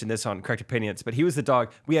remember if I mentioned this on Correct Opinions, but he was the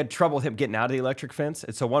dog. We had trouble with him getting out of the electric fence.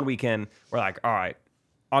 And so one weekend, we're like, all right,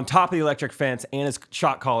 on top of the electric fence and his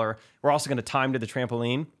shot collar, we're also going to tie him to the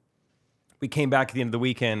trampoline. We came back at the end of the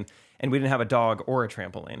weekend, and we didn't have a dog or a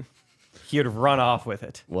trampoline. He would have run off with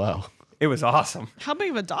it. Wow. It was awesome. How big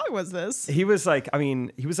of a dog was this? He was like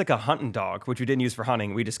a hunting dog, which we didn't use for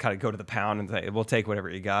hunting. We just kind of go to the pound and say, we'll take whatever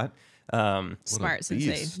you got. Smart, since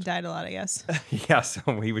beast. they died a lot, I guess. Yeah,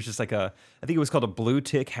 so he was just like I think it was called a blue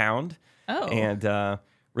tick hound. Oh. And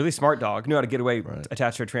really smart dog. Knew how to get away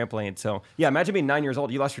attached to a trampoline. So, yeah, imagine being 9 years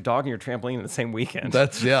old. You lost your dog and your trampoline in the same weekend.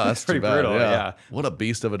 That's pretty too bad. brutal. Yeah. What a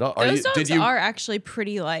beast of a dog. Those dogs are actually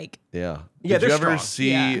pretty like. Yeah. Yeah, Did you they're ever strong.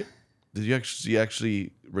 see? Yeah. Did you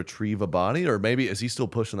actually retrieve a body, or maybe is he still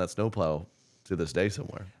pushing that snowplow to this day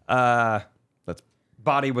somewhere? That's.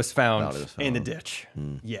 Body was found Body was in the found. ditch.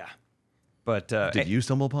 Yeah. But Did you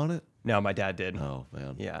stumble upon it? No, my dad did. Oh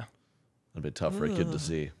man. Yeah. That'd be tough for a kid to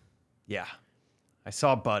see. Yeah. I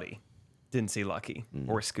saw Buddy. Didn't see Lucky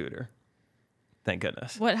or Scooter. Thank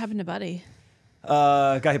goodness. What happened to Buddy?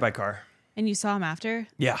 Got hit by a car. And you saw him after?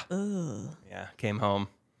 Yeah. Ugh. Yeah. Came home.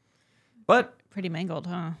 But, Pretty mangled,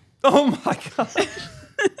 huh? oh my gosh.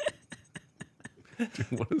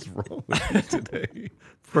 What is wrong with you today?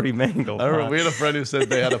 Pretty mangled. I remember huh? we had a friend who said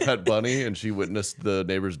they had a pet bunny and she witnessed the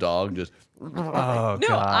neighbor's dog just. Oh, No,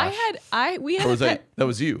 gosh. we had Or a was pet. that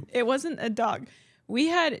was you? It wasn't a dog. We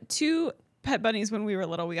had 2 pet bunnies when we were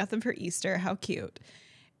little. We got them for Easter. How cute.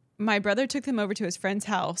 My brother took them over to his friend's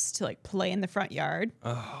house to like play in the front yard.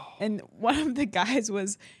 Oh. And one of the guys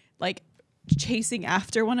was like chasing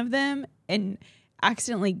after one of them and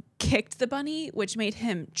accidentally kicked the bunny, which made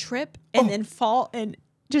him trip and then fall and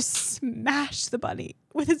just smash the bunny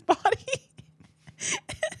with his body.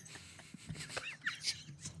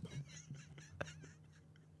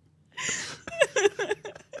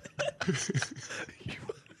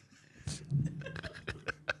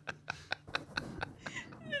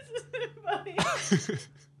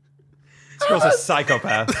 This girl's a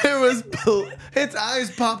psychopath. It was. Its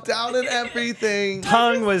eyes popped out and everything.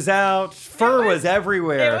 Tongue was out. Fur was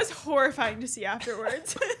everywhere. It was horrifying to see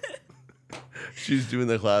afterwards. She's doing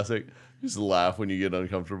the classic. Just laugh when you get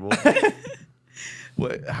uncomfortable.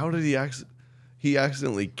 What? How did he actually? he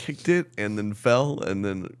accidentally kicked it and then fell and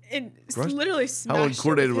then It crushed- literally smashed. How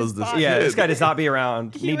uncoordinated was this Yeah, kid? this guy does not be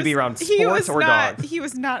around. Need to be around sports or dogs. He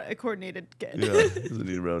was not a coordinated kid. Yeah, doesn't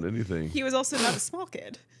need around anything. He was also not a small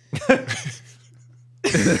kid.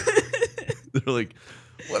 They're like,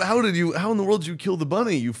 what? How in the world did you kill the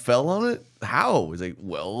bunny? You fell on it? How? He's like,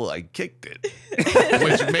 well, I kicked it,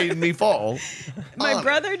 which made me fall. My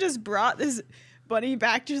brother just brought this bunny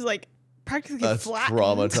back, just like practically That's flattened.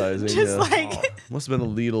 traumatizing. Just yeah. like Must have been a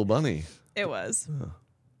little bunny. it was.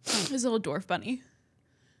 It was a little dwarf bunny.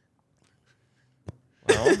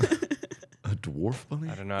 Well, A dwarf bunny?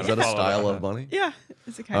 I don't know how Is to that a follow style that. of bunny? Yeah,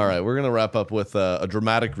 it's a kind All of. right, we're gonna wrap up with a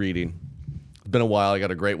dramatic reading. It's been a while. I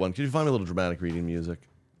got a great one. Can you find me a little dramatic reading music?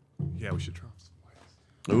 Yeah, we should drop some lights.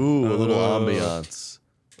 Ooh, a little ambiance.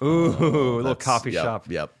 ooh, a little That's- coffee yep, shop.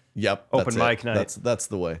 Yep. Open that's mic it. night. That's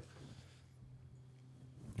the way.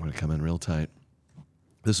 I'm gonna come in real tight.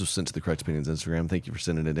 This was sent to the Correct Opinions Instagram. Thank you for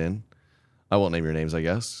sending it in. I won't name your names, I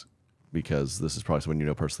guess, because this is probably someone you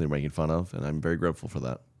know personally we're making fun of, and I'm very grateful for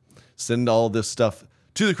that. Send all this stuff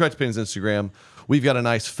to the Correct Opinions Instagram. We've got a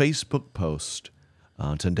nice Facebook post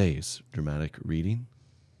on today's dramatic reading.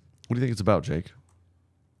 What do you think it's about, Jake?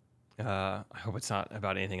 I hope it's not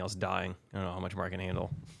about anything else dying. I don't know how much more I can handle.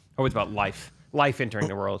 I hope it's about life entering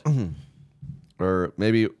the world. Or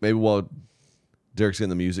maybe while Derek's getting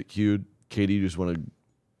the music cued, Katie, you just want to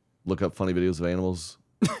look up funny videos of animals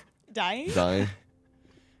Dying? dying.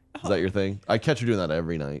 Is that your thing? I catch you doing that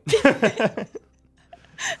every night.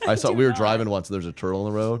 We were driving once. And there's a turtle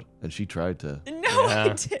on the road, and she tried to, No, I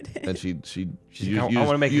Yeah. didn't. and she I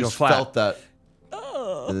wanna make you go just flat. felt that,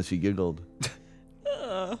 and then she giggled.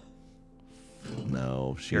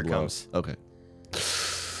 No, she Here it loves- Okay.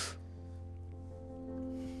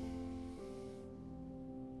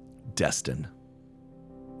 Destin.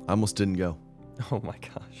 I almost didn't go. Oh my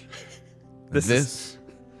gosh.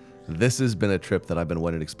 This has been a trip that I've been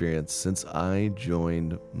wanting to experience since I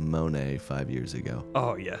joined Monet 5 years ago.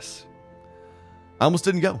 Oh yes. I almost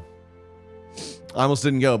didn't go. I almost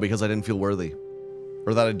didn't go because I didn't feel worthy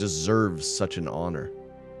or that I deserved such an honor.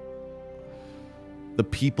 The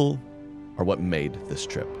people are what made this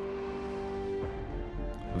trip.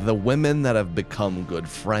 The women that have become good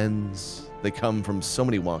friends, they come from so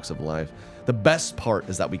many walks of life. The best part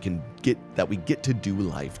is that we get to do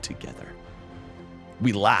life together.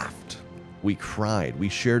 We laughed, we cried, we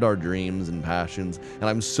shared our dreams and passions, and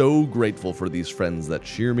I'm so grateful for these friends that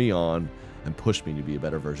cheer me on and push me to be a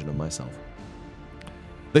better version of myself.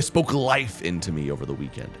 They spoke life into me over the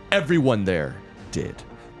weekend. Everyone there did.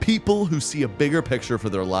 People who see a bigger picture for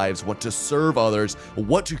their lives, want to serve others,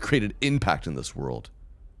 want to create an impact in this world.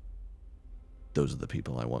 Those are the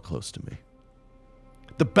people I want close to me.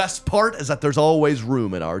 The best part is that there's always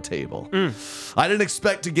room at our table. I didn't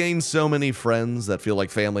expect to gain so many friends that feel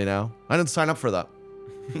like family now. I didn't sign up for that.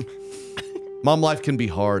 Mom life can be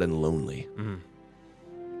hard and lonely.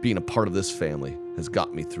 Being a part of this family has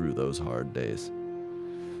got me through those hard days.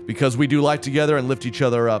 Because we do life together and lift each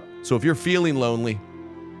other up. So if you're feeling lonely,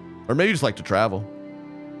 or maybe you just like to travel,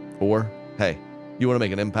 or hey, you want to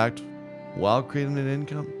make an impact while creating an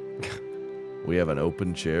income, we have an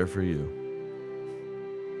open chair for you.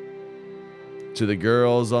 To the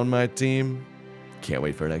girls on my team, can't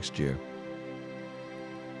wait for next year.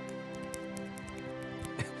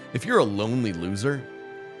 If you're a lonely loser,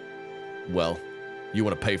 well, you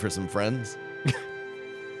want to pay for some friends?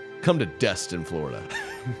 Come to Destin, Florida.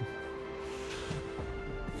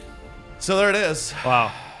 So there it is.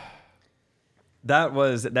 Wow.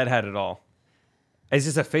 That had it all. Is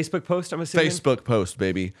this a Facebook post, I'm assuming? Facebook post,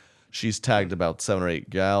 baby. She's tagged about 7 or 8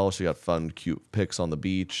 gals. She got fun, cute pics on the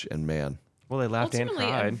beach, and man, Well, they laughed Ultimately,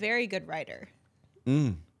 and a cried. very good writer.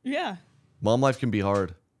 Yeah. mom life can be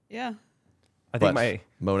hard. Yeah. I think But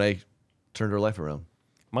Monet turned her life around.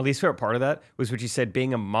 my least favorite part of that was what you said,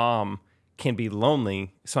 being a mom can be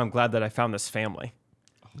lonely, so I'm glad that I found this family.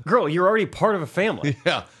 Girl, you're already part of a family.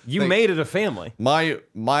 Yeah. You made it a family. My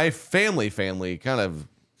family kind of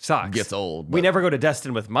Sucks. gets old. We but never go to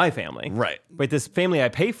Destin with my family. Right. But this family I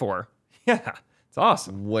pay for, yeah, it's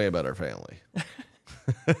awesome. way better family.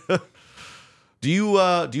 Do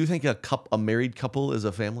you think a married couple is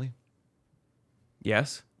a family?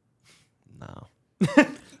 Yes. No.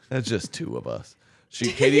 That's just two of us.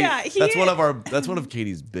 Katie, Yeah, that's one of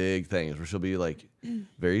Katie's big things where she'll be like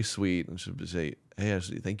very sweet and she'll just say, "Hey,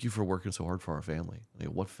 Ashley, thank you for working so hard for our family." Like,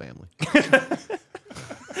 what family?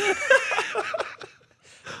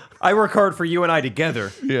 I work hard for you and I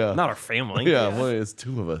together. Yeah. Not our family. Yeah, well, it's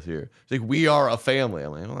two of us here. She's like, "We are a family."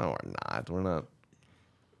 I'm like, "No, we're not. We're not."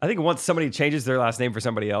 I think once somebody changes their last name for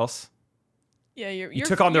somebody else, Yeah, You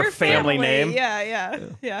took on their your family name.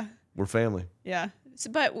 Yeah. We're family. Yeah. So,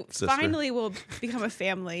 but Sister. finally we'll become a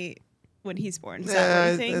family when he's born. Is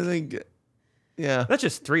that what you I think? think. Yeah, That's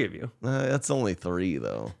just 3 of you. that's only 3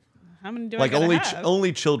 though. How many do Like I gotta have?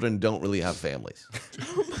 only children don't really have families.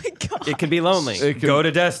 Oh my god. It can be lonely. It can- Go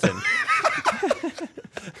to Destin.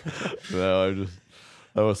 No,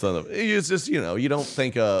 I was telling them. It's just you don't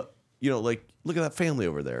think like look at that family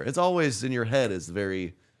over there. It's always in your head is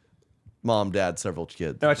very mom, dad, several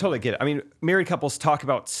kids. No, I totally get it. I mean, married couples talk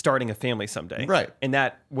about starting a family someday. Right. And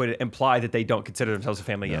that would imply that they don't consider themselves a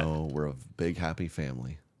family yet. No, we're a big happy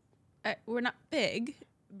family. We're not big,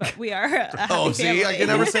 but we are a happy Oh, see, family. I can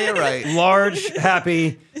never say it right. Large,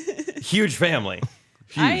 happy, huge family.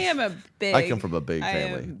 I am a big. I come from a big I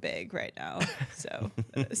family. am big right now. So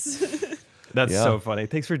that is- That's Yeah. so funny.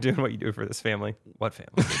 Thanks for doing what you do for this family. What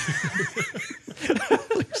family?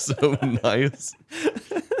 So nice.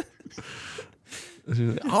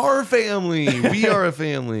 Our family. We are a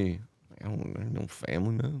family. I don't know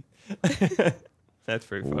family, man. That's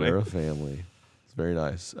very funny. We're a family. It's very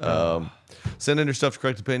nice. Send in your stuff to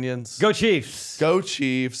Correct Opinions. Go Chiefs. Go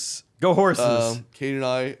Chiefs. Go horses. Katie and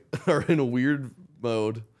I are in a weird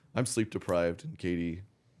mode. I'm sleep deprived, and Katie,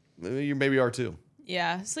 you maybe are too.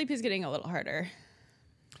 yeah, sleep is getting a little harder.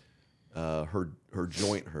 Her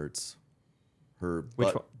joint hurts. Her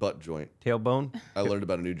Which one? butt joint. Tailbone. I learned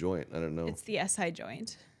about a new joint. I didn't know. It's the SI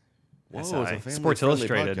joint. Whoa, SI. it's a family Sports friendly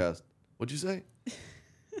Illustrated. podcast. What'd you say?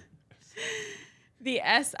 The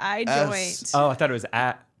SI joint. Oh, I thought it was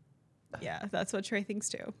at. Yeah, that's what Trey thinks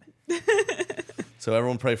too. So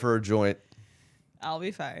everyone pray for her joint. I'll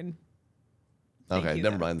be fine. Thank Okay, you,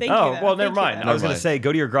 never though. mind. Thank Oh, you, though. well, never Thank you, mind. though. I was going Never to say,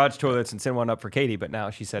 go to your garage toilets and send one up for Katie, but now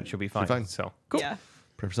she said she'll be fine. fine. So, cool. Yeah.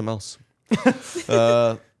 Pray for something else.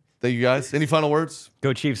 Thank you guys. Any final words?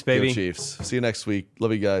 Go Chiefs, baby. Go Chiefs. See you next week.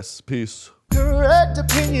 Love you guys. Peace. Correct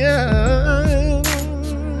opinions.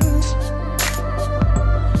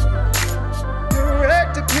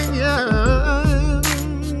 Correct opinions.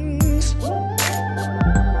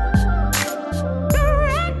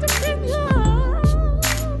 Correct opinions.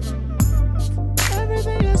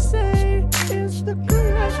 Everything I say is the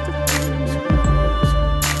correct opinion.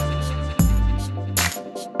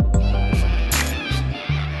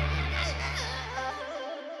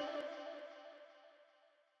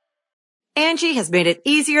 Angie has made it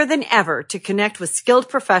easier than ever to connect with skilled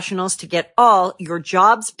professionals to get all your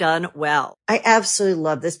jobs done well. I absolutely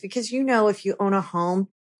love this because, if you own a home,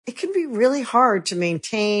 it can be really hard to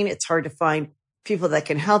maintain. It's hard to find people that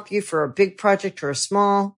can help you for a big project or a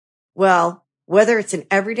small. Well, whether it's in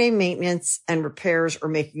everyday maintenance and repairs or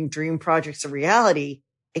making dream projects a reality,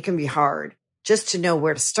 it can be hard just to know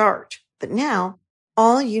where to start. But now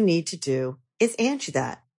all you need to do is Angie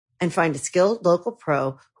that and find a skilled local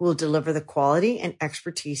pro who will deliver the quality and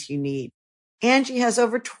expertise you need. Angie has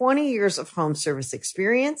over 20 years of home service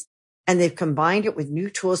experience, and they've combined it with new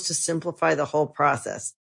tools to simplify the whole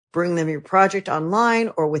process. Bring them your project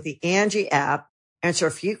online or with the Angie app, answer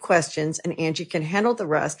a few questions, and Angie can handle the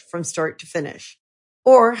rest from start to finish.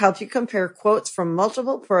 Or help you compare quotes from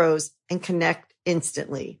multiple pros and connect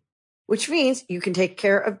instantly, which means you can take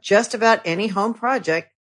care of just about any home project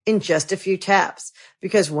in just a few taps.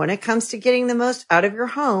 Because when it comes to getting the most out of your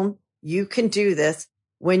home, you can do this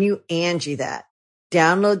when you Angie that.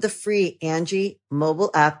 Download the free Angie mobile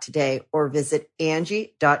app today or visit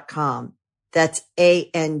Angie.com. That's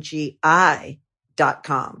ANGI.com.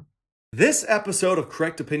 This episode of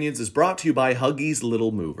Correct Opinions is brought to you by Huggies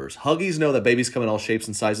Little Movers. Huggies know that babies come in all shapes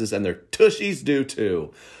and sizes, and their tushies do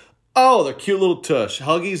too. Oh, they're cute little tush.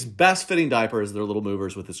 Huggies' best fitting diaper is their Little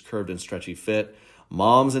Movers with its curved and stretchy fit.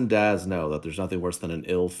 Moms and dads know that there's nothing worse than an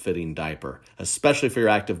ill-fitting diaper, especially for your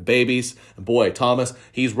active babies. And boy, Thomas,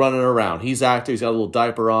 he's running around. He's active. He's got a little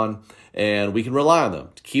diaper on, and we can rely on them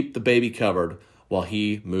to keep the baby covered while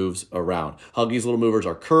he moves around. Huggies Little Movers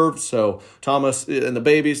are curved, so Thomas and the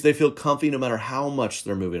babies, they feel comfy no matter how much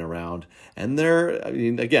they're moving around. And they're,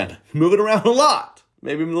 again, moving around a lot.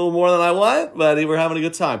 Maybe a little more than I want, but we're having a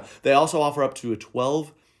good time. They also offer up to a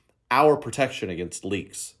 12-hour protection against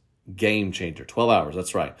leaks. Game changer. 12 hours,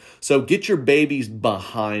 that's right. So get your baby's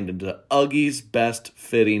behind into Huggies' best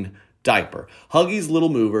fitting diaper. Huggies Little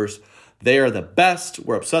Movers, they are the best.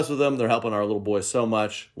 We're obsessed with them. They're helping our little boy so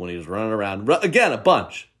much when he's running around. Again, a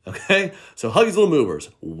bunch. Okay? So Huggies Little Movers,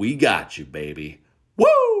 we got you, baby.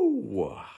 Woo!